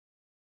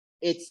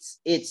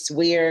it's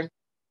where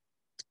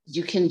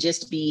you can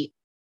just be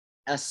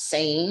a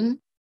same,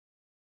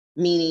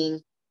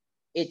 meaning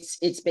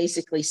it's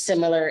basically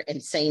similar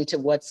and same to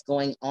what's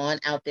going on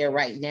out there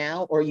right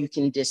now, or you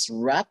can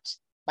disrupt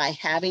by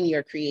having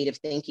your creative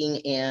thinking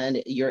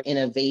and your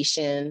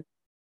innovation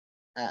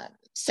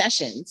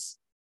sessions,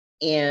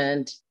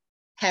 and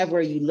have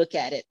where you look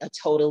at it a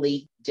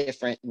totally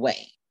different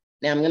way.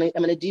 Now I'm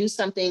gonna do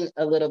something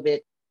a little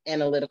bit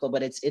analytical,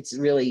 but it's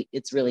really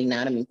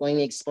not. I'm going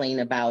to explain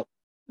about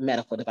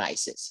medical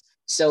devices.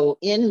 So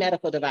in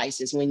medical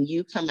devices, when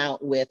you come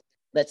out with,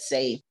 let's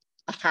say,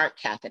 a heart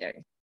catheter,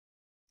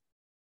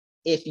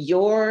 if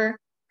your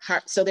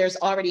heart, so there's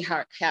already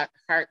heart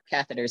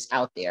catheters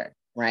out there,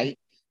 right?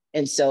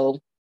 And so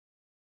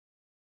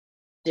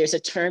there's a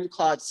term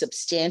called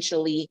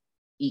substantially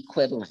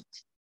equivalent.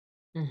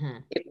 Mm-hmm.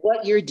 If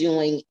what you're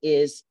doing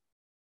is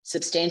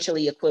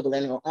substantially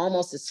equivalent or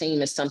almost the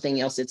same as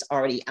something else that's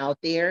already out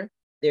there,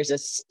 there's a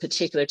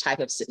particular type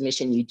of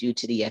submission you do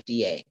to the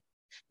FDA.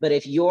 But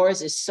if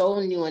yours is so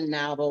new and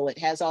novel, it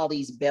has all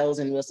these bells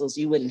and whistles,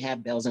 you wouldn't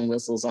have bells and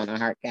whistles on a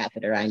heart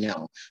catheter, I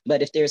know.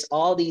 But if there's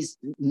all these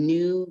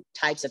new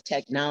types of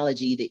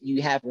technology that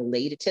you have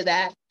related to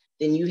that,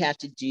 then you have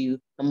to do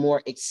a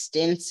more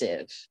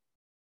extensive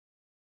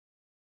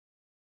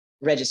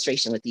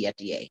registration with the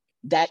FDA.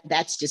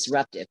 That's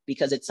disruptive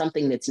because it's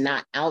something that's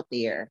not out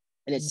there,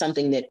 and it's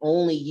something that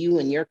only you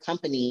and your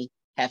company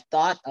have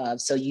thought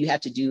of. So you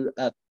have to do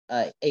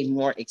a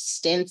more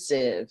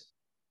extensive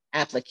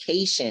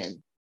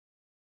application.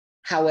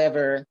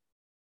 However,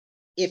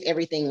 if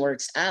everything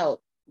works out,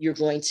 you're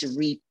going to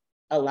reap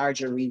a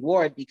larger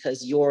reward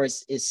because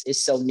yours is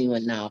so new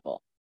and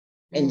novel.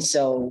 Mm. And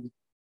so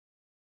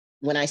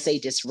when I say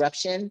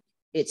disruption,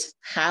 it's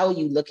how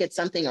you look at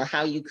something or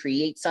how you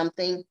create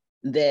something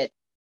that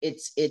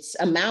it's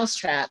a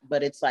mousetrap,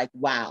 but it's like,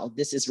 wow,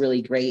 this is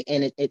really great.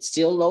 And it's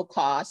still low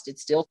cost.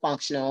 It's still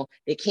functional.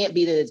 It can't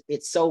be that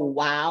it's so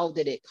wow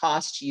that it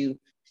costs you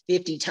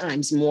 50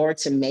 times more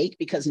to make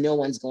because no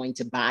one's going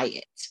to buy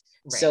it.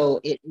 Right. So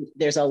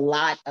there's a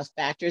lot of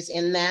factors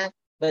in that,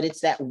 but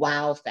it's that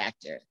wow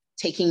factor,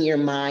 taking your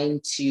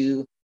mind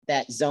to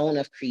that zone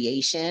of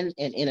creation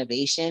and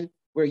innovation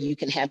where you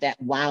can have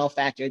that wow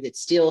factor that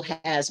still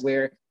has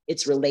where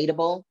it's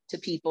relatable to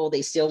people.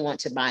 They still want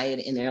to buy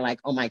it and they're like,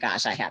 oh my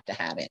gosh, I have to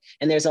have it.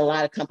 And there's a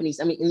lot of companies,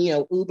 I mean,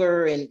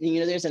 Uber and,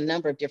 there's a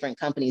number of different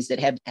companies that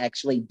have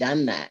actually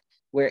done that,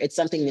 where it's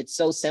something that's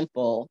so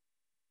simple,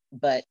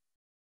 but,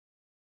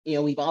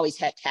 we've always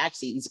had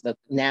taxis, but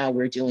now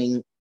we're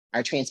doing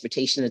our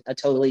transportation a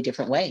totally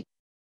different way.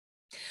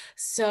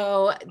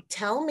 So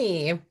tell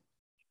me,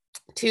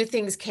 two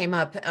things came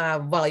up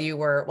while you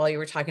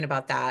were talking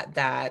about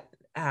that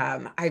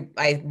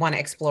I want to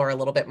explore a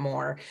little bit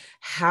more.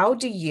 How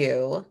do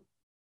you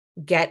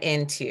get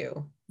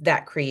into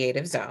that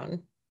creative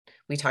zone?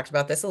 We talked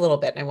about this a little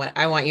bit, and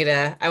I want you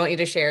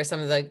to share some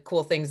of the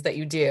cool things that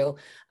you do,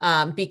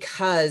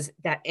 because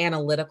that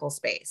analytical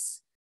space,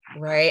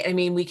 right? I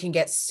mean, we can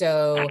get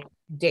so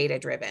data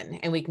driven,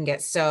 and we can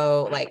get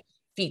so like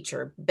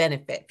feature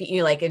benefit,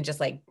 and just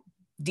like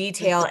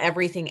detail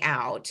everything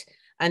out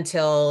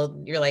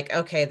until you're like,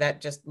 okay, that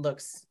just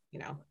looks,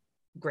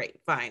 great,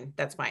 fine,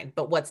 that's fine.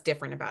 But what's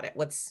different about it?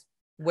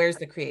 Where's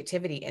the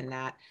creativity in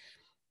that?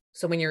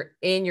 So when you're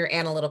in your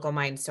analytical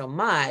mind so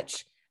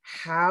much,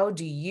 how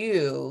do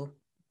you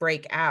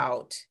break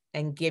out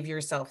and give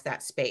yourself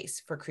that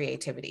space for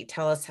creativity?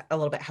 Tell us a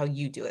little bit how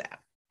you do that.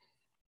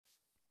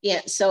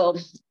 Yeah, so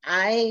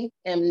I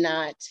am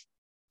not,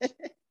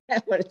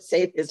 I want to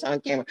say this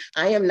on camera,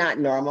 I am not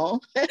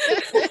normal.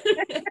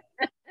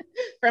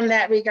 From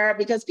that regard,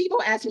 because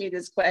people ask me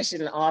this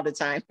question all the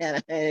time,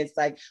 and it's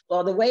like,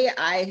 well, the way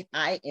I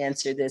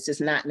answer this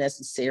is not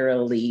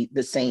necessarily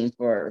the same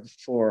for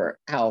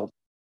how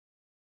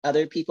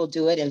other people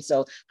do it. And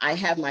so I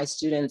have my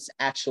students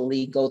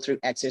actually go through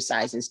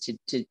exercises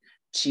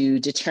to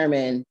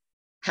determine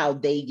how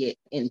they get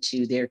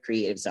into their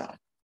creative zone.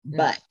 Mm-hmm.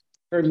 But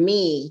for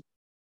me,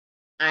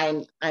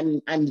 I'm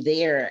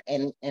there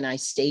and I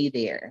stay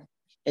there.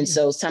 And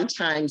so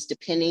sometimes,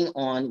 depending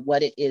on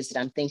what it is that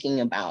I'm thinking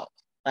about,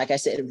 like I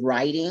said,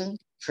 writing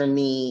for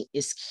me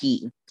is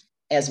key,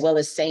 as well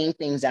as saying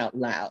things out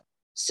loud.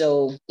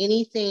 So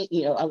anything,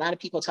 a lot of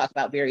people talk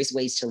about various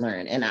ways to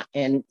learn.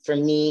 And for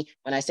me,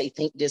 when I say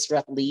think,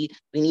 disrupt, lead,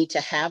 we need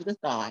to have the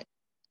thought.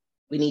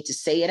 We need to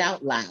say it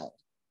out loud.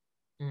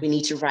 We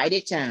need to write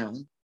it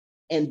down.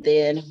 And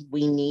then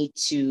we need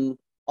to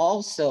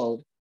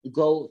also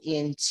go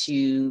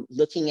into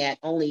looking at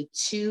only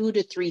 2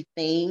 to 3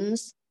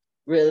 things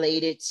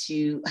related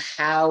to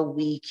how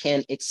we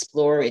can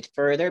explore it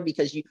further,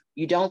 because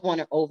you don't want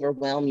to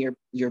overwhelm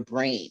your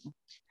brain.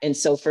 And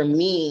so for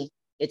me,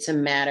 it's a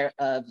matter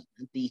of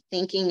the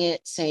thinking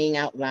it, saying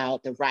out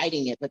loud, the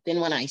writing it. But then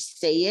when I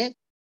say it,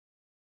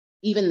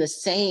 even the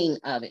saying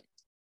of it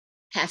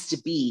has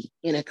to be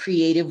in a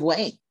creative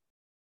way.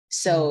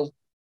 So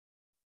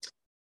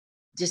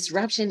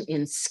disruption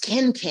in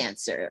skin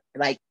cancer,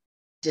 like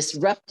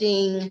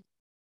disrupting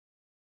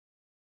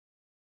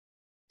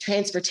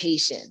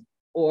transportation,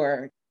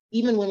 or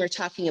even when we're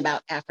talking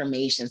about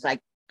affirmations, like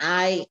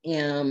I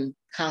am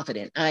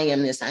confident, I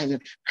am this, I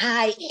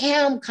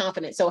am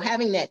confident. So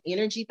having that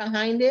energy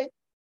behind it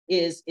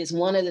is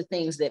one of the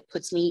things that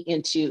puts me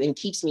into and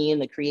keeps me in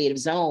the creative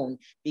zone,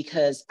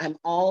 because I'm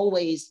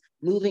always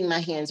moving my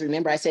hands.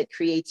 Remember, I said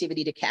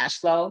creativity to cash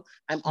flow.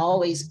 I'm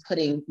always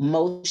putting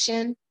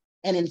motion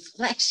and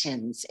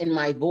inflections in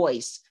my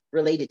voice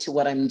related to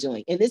what I'm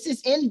doing. And this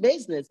is in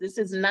business. This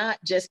is not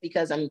just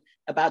because I'm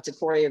about to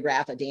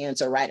choreograph a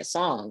dance or write a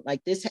song.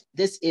 Like this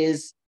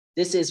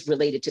is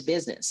related to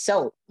business.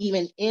 So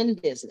even in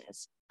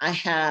business, I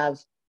have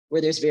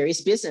where there's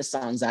various business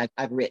songs I've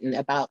written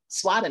about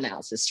SWOT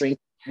analysis,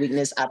 strength,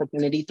 weakness,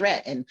 opportunity,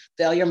 threat, and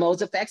failure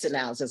modes effects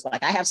analysis.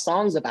 Like I have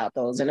songs about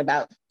those, and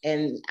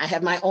I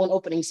have my own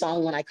opening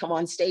song when I come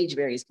on stage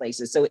various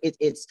places. So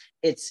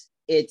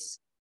it's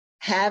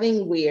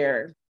having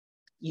where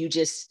you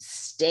just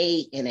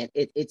stay in it.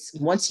 It's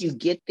once you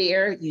get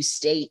there, you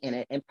stay in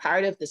it. And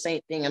part of the same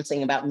thing I'm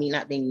saying about me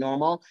not being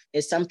normal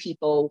is some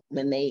people,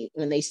 when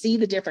they see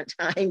the different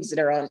times that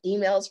are on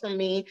emails from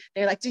me,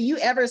 they're like, do you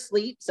ever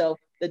sleep? So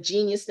the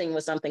genius thing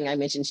was something I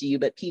mentioned to you,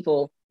 but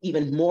people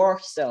even more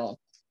so,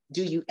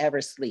 do you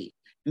ever sleep?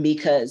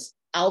 Because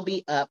I'll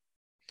be up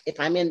if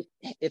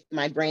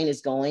my brain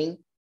is going,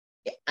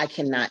 I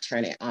cannot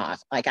turn it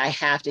off. Like I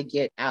have to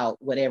get out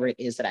whatever it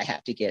is that I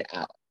have to get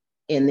out.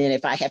 And then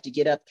if I have to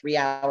get up 3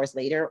 hours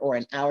later or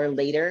an hour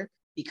later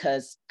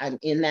because I'm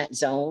in that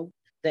zone,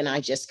 then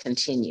I just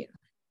continue.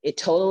 It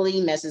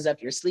totally messes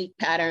up your sleep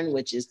pattern,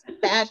 which is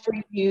bad for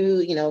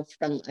you,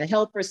 from a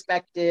health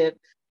perspective.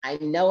 I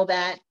know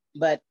that,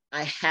 but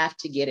I have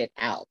to get it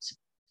out.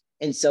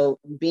 And so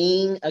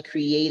being a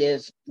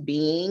creative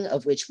being,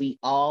 of which we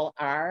all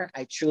are,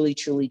 I truly,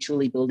 truly,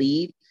 truly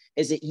believe,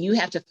 is that you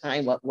have to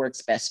find what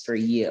works best for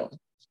you.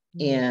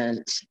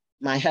 And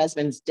my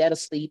husband's dead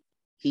asleep.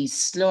 He's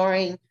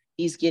snoring.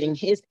 He's getting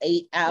his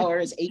 8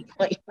 hours,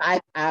 8.5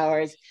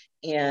 hours.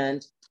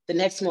 And the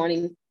next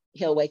morning,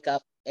 he'll wake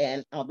up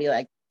and I'll be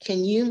like,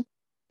 can you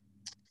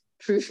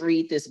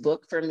proofread this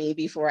book for me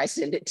before I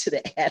send it to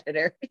the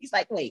editor? He's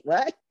like, wait,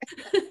 what?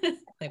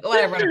 Like,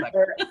 whatever.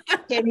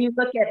 Can you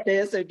look at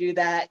this or do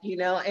that?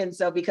 And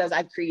so because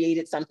I've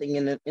created something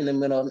in the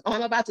middle,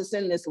 I'm about to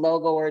send this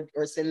logo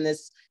or send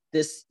this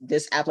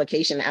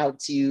application out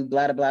to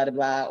blah, blah, blah,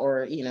 blah,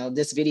 or,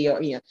 this video,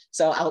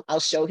 so I'll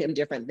show him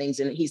different things.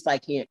 And he's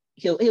like,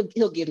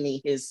 he'll give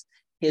me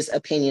his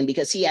opinion,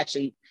 because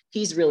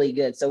he's really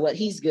good. So what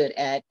he's good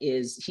at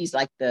is he's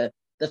like the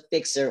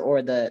fixer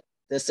or the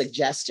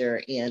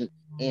suggester.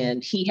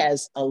 And he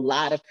has a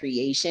lot of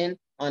creation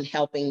on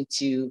helping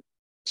to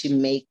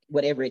make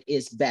whatever it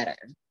is better.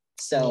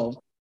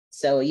 So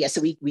yeah,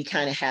 so we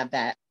kind of have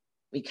that.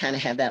 We kind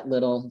of have that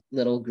little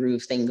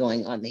groove thing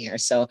going on there.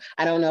 So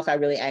I don't know if I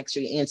really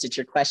actually answered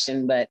your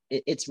question, but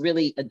it's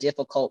really a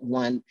difficult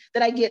one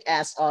that I get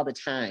asked all the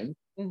time.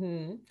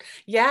 Mm-hmm.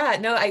 Yeah,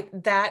 no,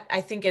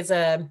 I think is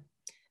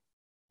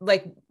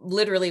like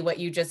literally what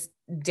you just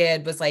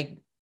did was like,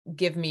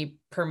 give me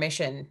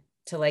permission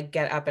to like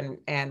get up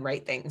and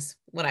write things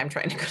when I'm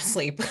trying to go to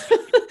sleep.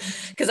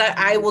 Cause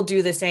I will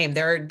do the same.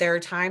 There are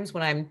times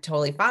when I'm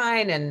totally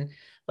fine and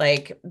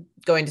like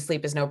going to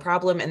sleep is no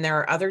problem. And there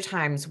are other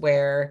times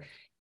where,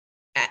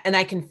 and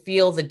I can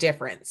feel the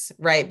difference,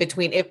 right?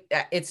 Between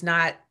it's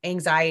not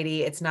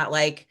anxiety. It's not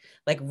like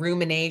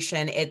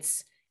rumination,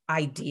 it's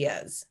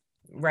ideas,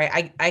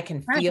 right? I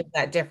can feel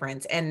that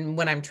difference. And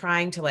when I'm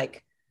trying to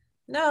like,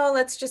 no,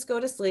 let's just go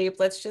to sleep.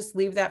 Let's just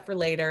leave that for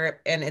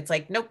later. And it's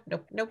like, nope,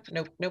 nope, nope,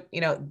 nope, nope.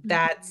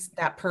 That's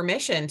that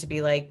permission to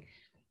be like,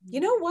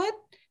 you know what?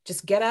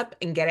 Just get up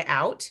and get it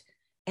out.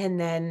 And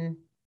then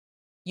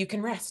you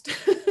can rest.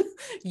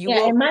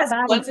 And my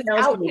body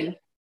tells me.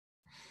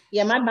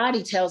 Yeah, my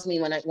body tells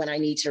me when I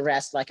need to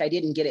rest. Like I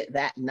didn't get it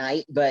that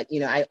night, but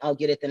I'll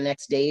get it the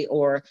next day.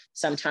 Or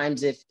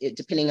sometimes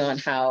depending on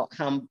how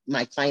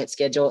my client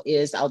schedule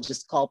is, I'll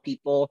just call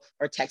people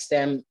or text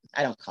them.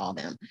 I don't call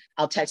them.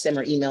 I'll text them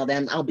or email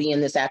them. I'll be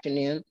in this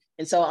afternoon.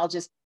 And so I'll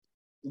just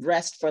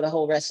rest for the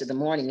whole rest of the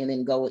morning and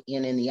then go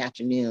in the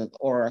afternoon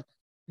or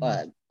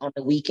on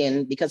the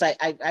weekend, because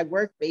I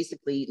work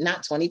basically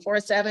not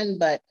 24/7,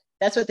 but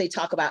that's what they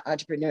talk about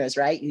entrepreneurs,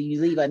 right?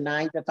 You leave a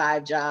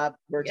 9-to-5 job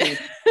working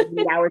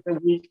 8 hours a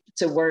week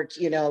to work,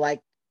 like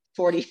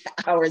 40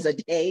 hours a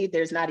day.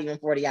 There's not even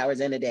 40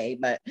 hours in a day,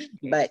 but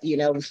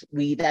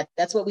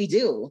that's what we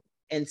do.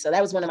 And so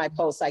that was one of my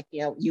posts, like,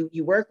 you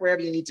work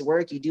wherever you need to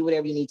work, you do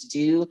whatever you need to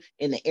do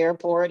in the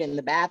airport, in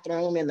the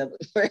bathroom, in the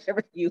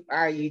wherever you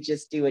are, you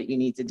just do what you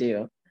need to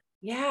do.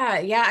 Yeah.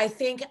 Yeah. I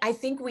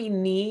think we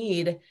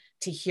need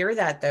to hear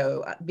that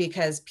though,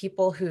 because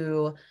people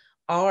who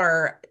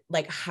are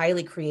like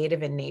highly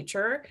creative in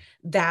nature,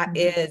 that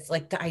is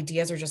like the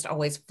ideas are just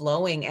always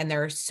flowing. And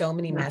there are so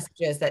many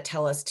messages that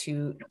tell us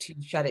to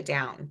shut it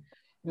down.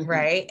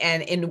 Right.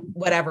 And in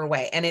whatever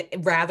way. And it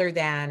rather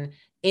than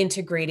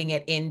integrating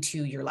it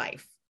into your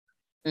life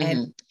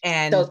and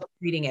So,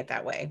 treating it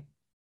that way.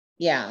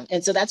 yeah.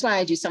 And so that's why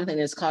I do something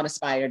that's called a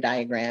spider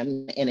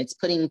diagram. And it's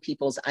putting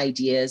people's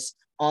ideas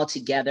all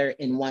together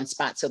in one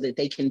spot so that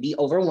they can be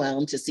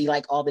overwhelmed to see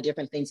like all the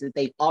different things that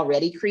they've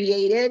already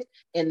created,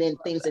 and then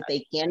things that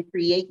they can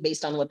create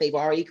based on what they've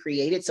already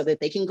created, so that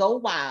they can go,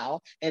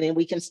 wow. And then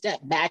we can step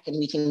back and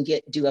we can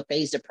do a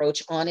phased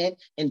approach on it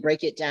and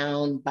break it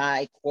down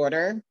by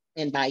quarter,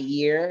 and by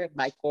year,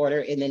 by quarter,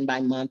 and then by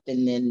month,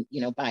 and then,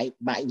 by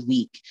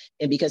week.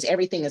 And because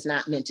everything is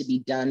not meant to be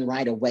done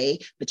right away,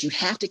 but you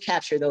have to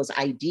capture those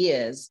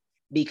ideas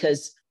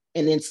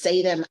and then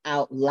say them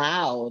out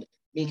loud,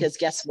 because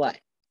guess what?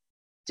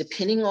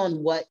 Depending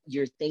on what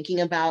you're thinking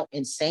about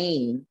and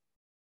saying,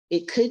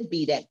 it could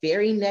be that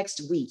very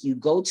next week you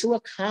go to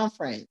a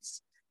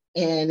conference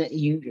and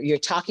you're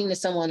talking to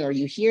someone, or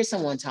you hear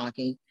someone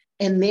talking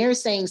and they're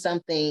saying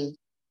something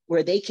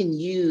where they can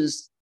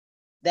use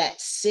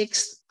that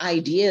sixth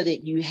idea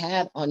that you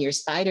have on your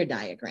spider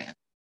diagram.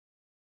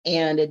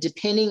 And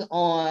depending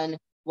on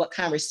what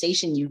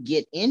conversation you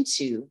get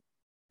into,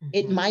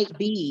 it might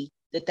be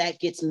that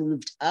gets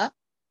moved up,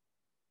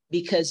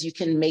 because you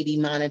can maybe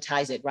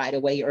monetize it right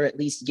away, or at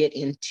least get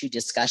into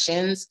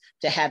discussions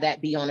to have that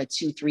be on a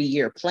 2-3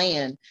 year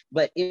plan,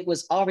 but it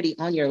was already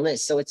on your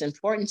list. So it's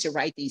important to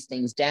write these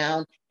things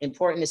down,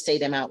 important to say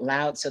them out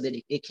loud so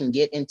that it can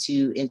get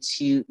into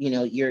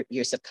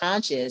your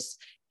subconscious.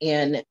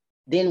 And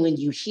then when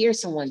you hear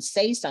someone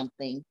say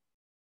something,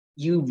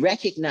 you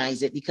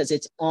recognize it because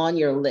it's on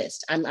your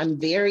list. I'm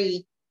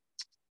very,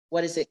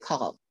 what is it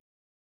called?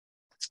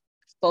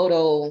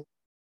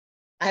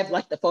 I have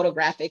like the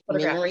photographic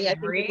memory, I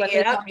think is what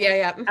they call it.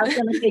 Yeah. I was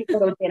going to say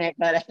photogenic,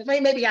 but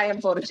maybe I am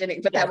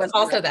photogenic, but that was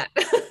also that.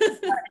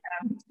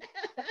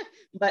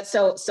 But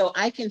so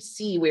I can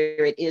see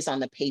where it is on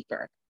the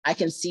paper. I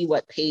can see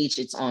what page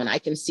it's on. I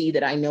can see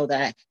that I know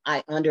that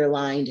I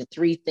underlined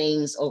 3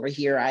 things over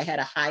here. I had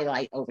a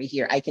highlight over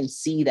here. I can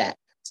see that.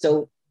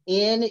 So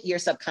in your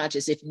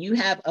subconscious, if you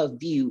have a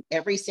view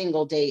every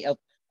single day of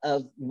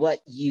what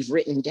you've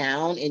written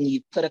down, and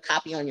you put a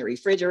copy on your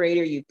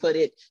refrigerator, you put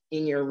it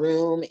in your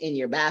room, in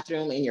your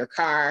bathroom, in your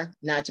car,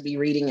 not to be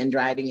reading and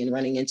driving and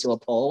running into a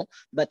pole.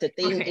 But the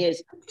thing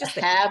is to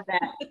have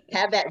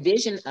that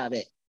vision of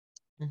it.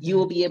 You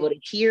will be able to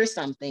hear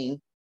something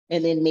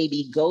and then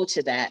maybe go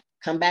to that,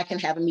 come back and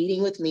have a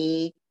meeting with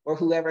me or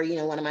whoever,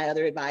 one of my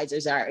other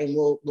advisors are, and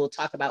we'll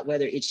talk about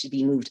whether it should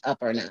be moved up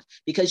or not,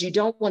 because you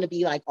don't want to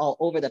be like all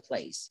over the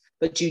place,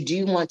 but you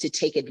do want to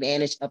take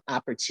advantage of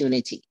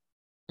opportunity.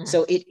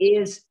 So it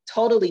is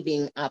totally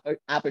being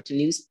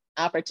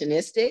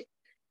opportunistic,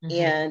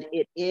 and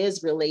it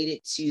is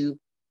related to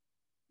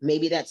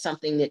maybe that's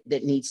something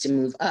that needs to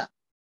move up.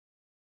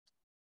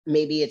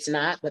 Maybe it's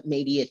not, but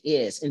maybe it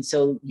is. And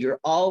so you're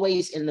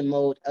always in the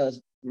mode of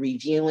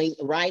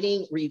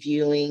writing,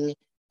 reviewing,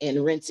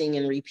 and rinsing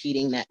and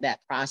repeating that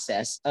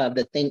process of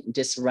the think,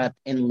 disrupt,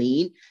 and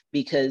lead,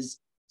 because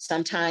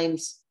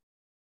sometimes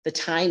the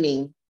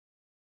timing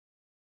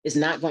is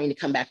not going to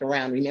come back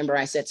around. Remember,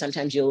 I said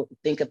sometimes you'll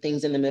think of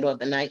things in the middle of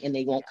the night and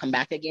they won't come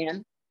back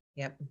again.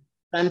 Yep.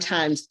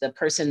 Sometimes the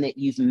person that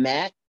you've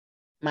met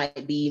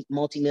might be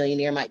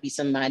multimillionaire, might be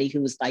somebody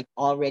who's like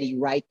already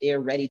right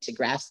there, ready to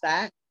grasp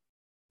that.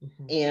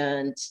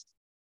 And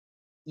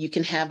you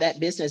can have that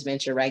business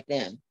venture right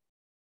then.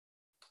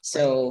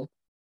 So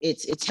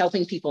it's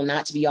helping people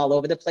not to be all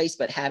over the place,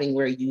 but having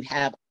where you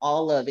have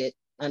all of it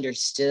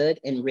understood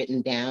and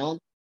written down.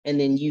 And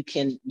then you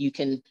can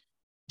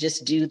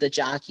just do the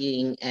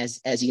jockeying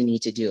as you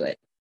need to do it.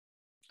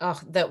 Oh,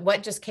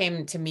 what just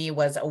came to me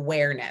was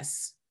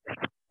awareness,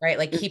 right?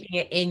 Like keeping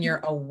it in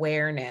your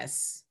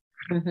awareness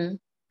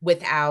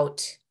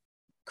without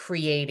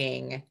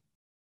creating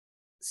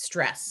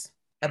stress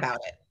about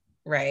it,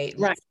 right?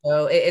 Right.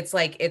 So it's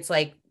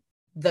like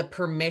the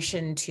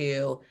permission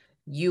to,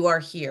 you are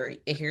here.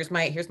 Here's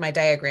my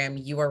diagram.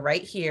 You are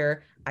right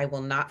here. I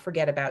will not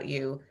forget about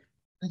you.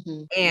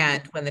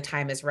 And when the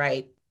time is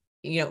right,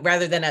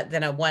 rather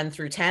than a 1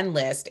 through 10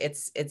 list,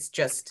 it's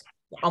just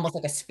almost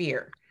like a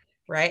sphere,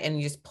 right? And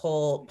you just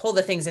pull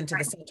the things into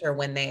the center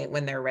when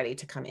they're ready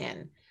to come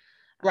in.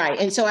 Right.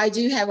 And so I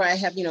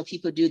have,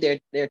 people do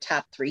their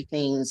top 3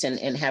 things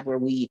and have where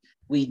we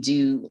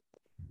do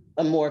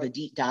a more of a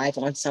deep dive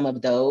on some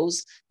of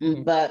those.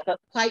 But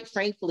quite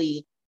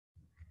frankly,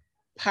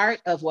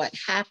 part of what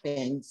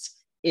happens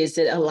is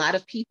that a lot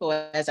of people,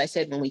 as I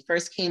said, when we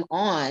first came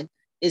on,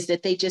 is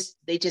that they just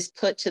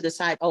put to the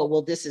side, oh,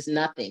 well, this is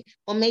nothing.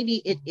 Well, maybe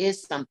it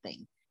is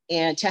something.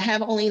 And to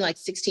have only like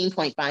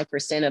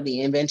 16.5% of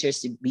the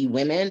inventors to be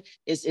women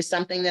is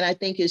something that I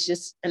think is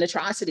just an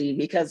atrocity,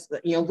 because,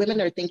 you know,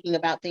 women are thinking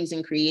about things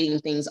and creating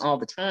things all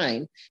the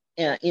time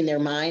in their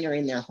mind or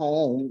in their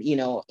home, you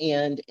know,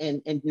 and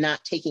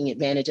not taking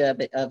advantage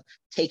of it, of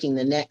taking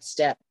the next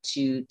step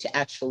to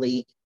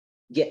actually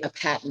get a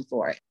patent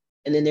for it.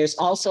 And then there's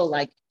also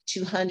like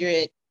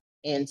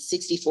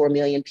 264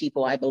 million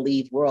people, I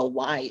believe,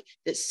 worldwide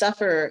that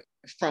suffer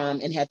from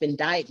and have been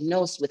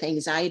diagnosed with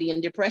anxiety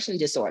and depression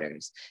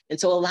disorders. And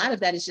so a lot of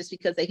that is just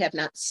because they have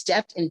not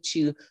stepped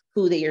into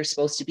who they are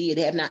supposed to be.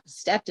 They have not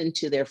stepped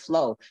into their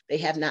flow. They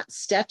have not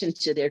stepped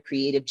into their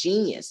creative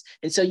genius.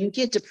 And so you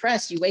get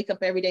depressed. You wake up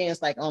every day and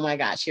it's like, oh my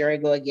gosh, here I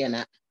go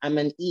again. I'm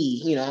an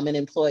E, you know, I'm an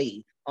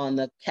employee on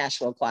the cash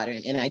flow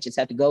quadrant, and I just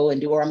have to go and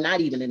do, or I'm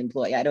not even an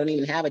employee. I don't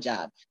even have a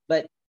job.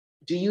 But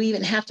do you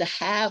even have to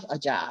have a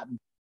job?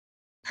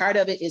 Part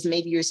of it is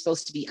maybe you're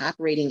supposed to be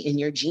operating in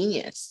your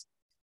genius.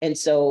 And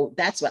so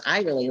that's what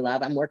I really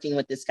love. I'm working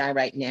with this guy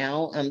right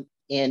now,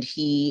 and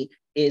he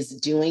is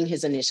doing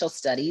his initial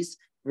studies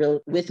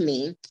with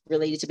me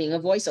related to being a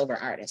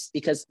voiceover artist,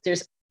 because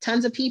there's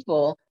tons of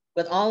people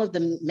with all of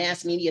the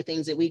mass media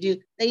things that we do.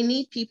 They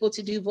need people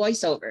to do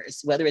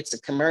voiceovers, whether it's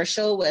a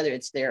commercial, whether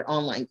it's their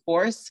online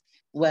course,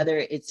 whether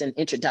it's an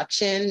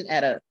introduction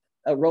at a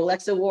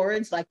Rolex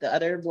Awards, like the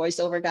other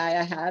voiceover guy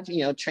I have,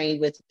 you know,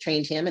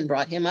 trained him and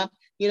brought him up.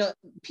 You know,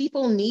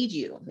 people need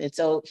you. And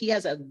so he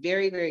has a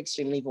very, very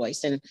extremely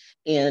voice and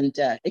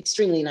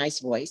extremely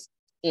nice voice.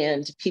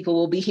 And people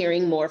will be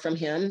hearing more from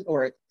him,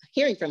 or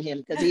hearing from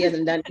him, because he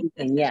hasn't done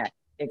anything yet,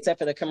 except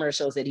for the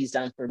commercials that he's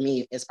done for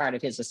me as part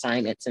of his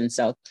assignments. And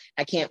so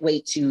I can't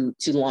wait to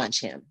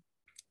launch him.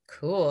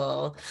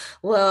 Cool.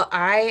 Well,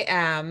 I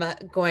am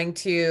going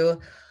to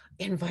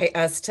invite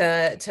us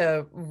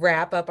to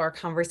wrap up our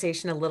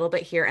conversation a little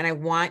bit here. And I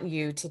want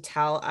you to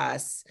tell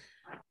us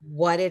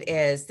what it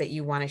is that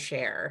you want to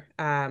share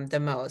the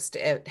most,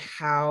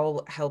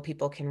 how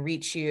people can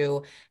reach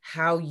you,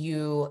 how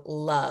you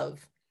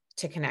love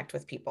to connect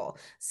with people.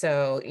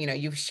 So, you know,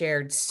 you've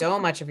shared so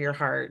much of your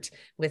heart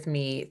with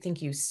me.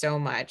 Thank you so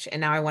much.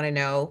 And now I want to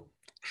know,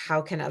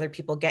 how can other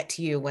people get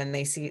to you when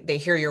they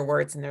hear your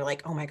words and they're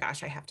like, oh my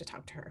gosh, I have to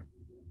talk to her?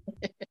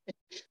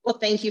 Well,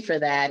 thank you for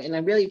that. And I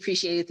really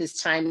appreciated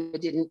this time.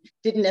 It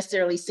didn't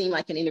necessarily seem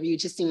like an interview, it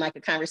just seemed like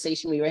a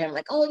conversation we were having,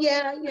 like, oh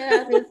yeah,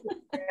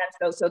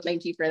 so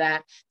thank you for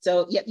that.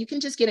 So yeah, you can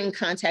just get in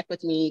contact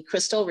with me,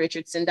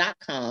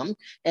 crystalrichardson.com.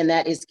 And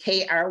that is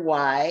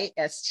KRYSTYLLE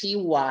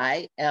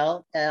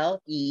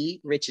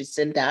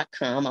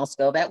Richardson.com. I'll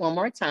spell that one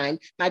more time.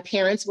 My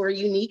parents were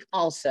unique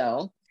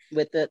also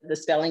with the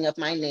spelling of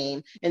my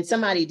name. And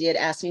somebody did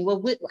ask me,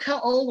 well,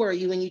 how old were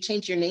you when you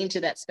changed your name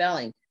to that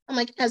spelling? I'm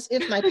like, as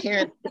if my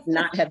parents would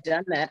not have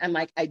done that. I'm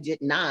like, I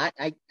did not.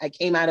 I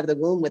came out of the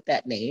womb with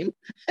that name.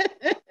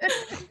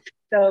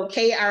 So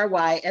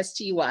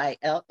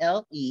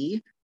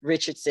KRYSTYLLE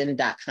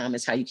Richardson.com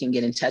is how you can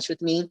get in touch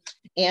with me.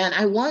 And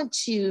I want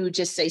to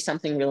just say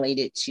something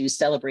related to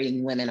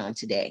celebrating women on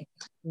today.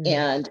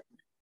 And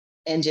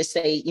just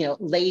say, you know,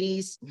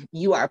 ladies,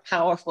 you are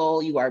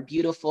powerful, you are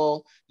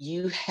beautiful,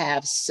 you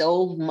have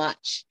so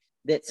much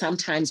that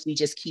sometimes we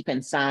just keep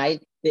inside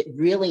that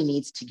really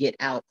needs to get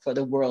out for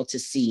the world to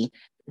see.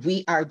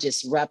 We are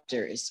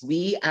disruptors.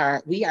 We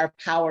are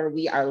power.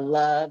 We are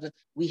love.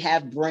 We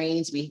have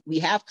brains. We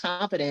have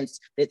confidence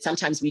that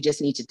sometimes we just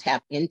need to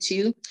tap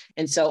into.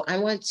 And so I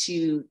want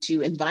to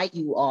invite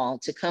you all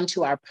to come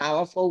to our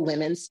Powerful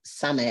Women's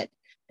Summit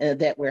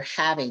that we're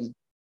having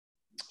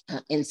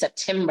in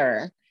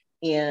September.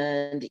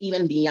 And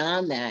even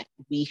beyond that,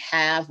 we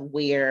have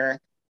a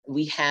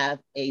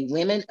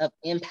Women of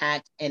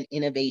Impact and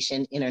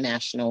Innovation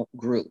International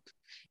group.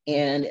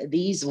 And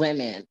these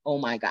women, oh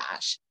my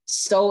gosh,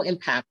 so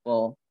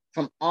impactful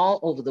from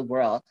all over the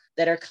world,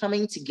 that are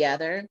coming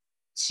together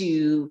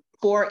to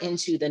pour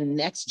into the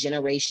next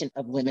generation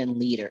of women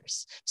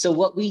leaders. So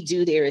what we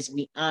do there is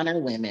we honor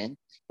women,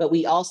 but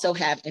we also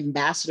have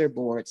ambassador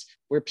boards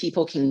where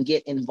people can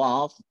get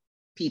involved.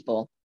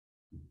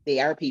 They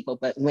are people,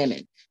 but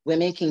women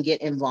can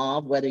get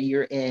involved, whether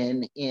you're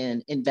in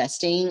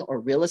investing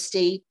or real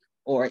estate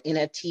or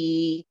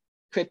NFT,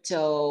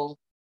 crypto,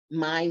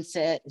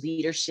 mindset,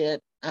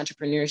 leadership,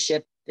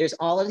 entrepreneurship. There's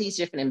all of these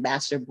different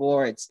ambassador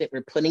boards that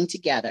we're putting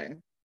together,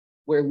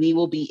 where we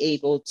will be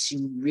able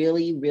to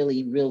really,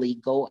 really, really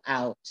go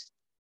out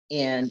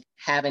and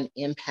have an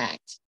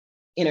impact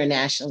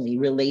internationally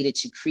related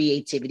to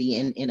creativity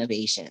and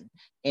innovation.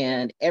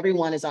 And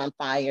everyone is on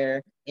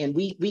fire, and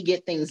we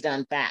get things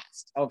done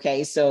fast.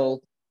 Okay,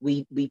 so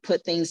we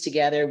put things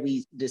together,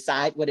 we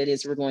decide what it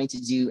is we're going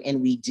to do,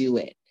 and we do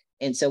it.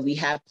 And so we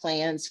have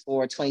plans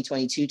for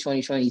 2022,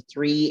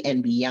 2023,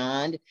 and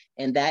beyond.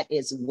 And that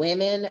is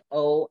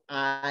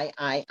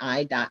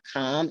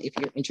womenoiii.com. If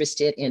you're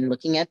interested in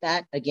looking at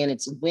that, again,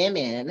 it's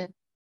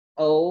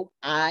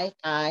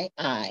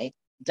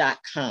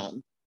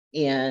womenoiii.com.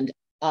 And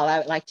all I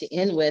would like to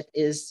end with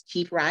is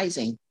keep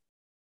rising.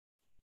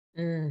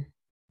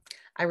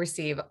 I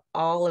receive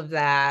all of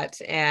that.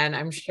 And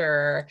I'm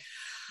sure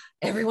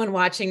Everyone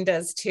watching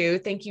does too.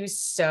 Thank you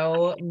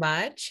so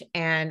much.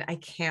 And I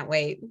can't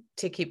wait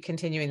to keep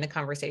continuing the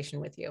conversation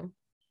with you.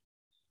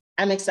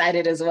 I'm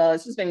excited as well.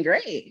 This has been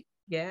great.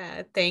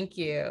 Yeah, thank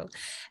you.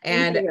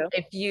 Thank you.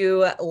 If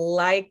you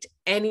liked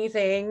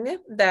anything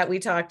that we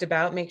talked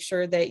about, make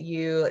sure that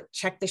you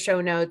check the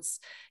show notes.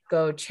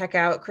 Go check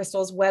out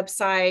Crystal's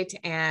website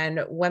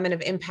and Women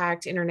of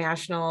Impact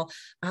International,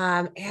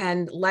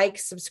 and like,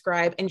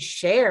 subscribe, and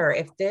share.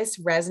 If this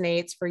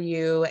resonates for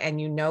you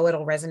and you know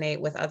it'll resonate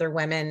with other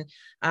women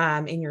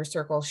in your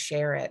circle,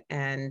 share it,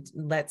 and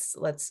let's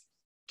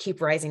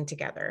keep rising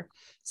together.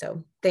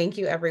 So thank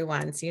you,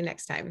 everyone. See you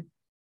next time.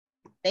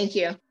 Thank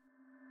you.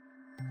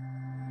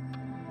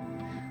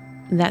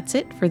 That's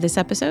it for this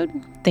episode.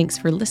 Thanks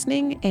for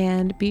listening,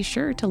 and be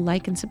sure to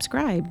like and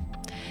subscribe.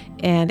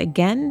 And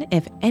again,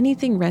 if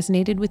anything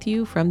resonated with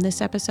you from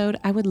this episode,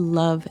 I would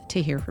love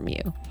to hear from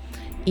you.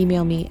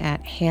 Email me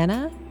at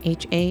Hannah,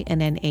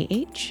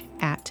 HANNAH,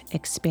 at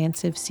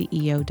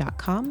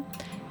expansiveceo.com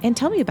and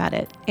tell me about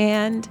it.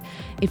 And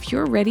if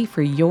you're ready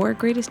for your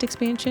greatest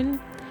expansion,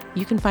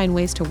 you can find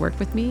ways to work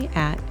with me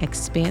at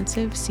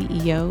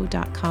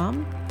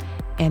expansiveceo.com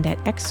and at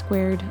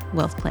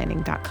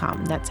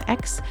x2wealthplanning.com. That's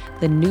X,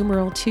 the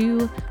numeral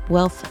 2,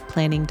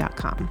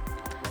 wealthplanning.com.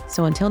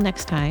 So until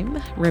next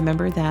time,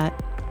 remember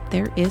that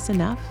there is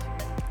enough.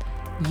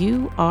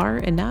 You are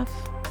enough.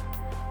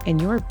 And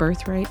your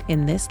birthright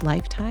in this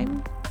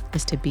lifetime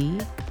is to be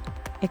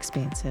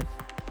expansive.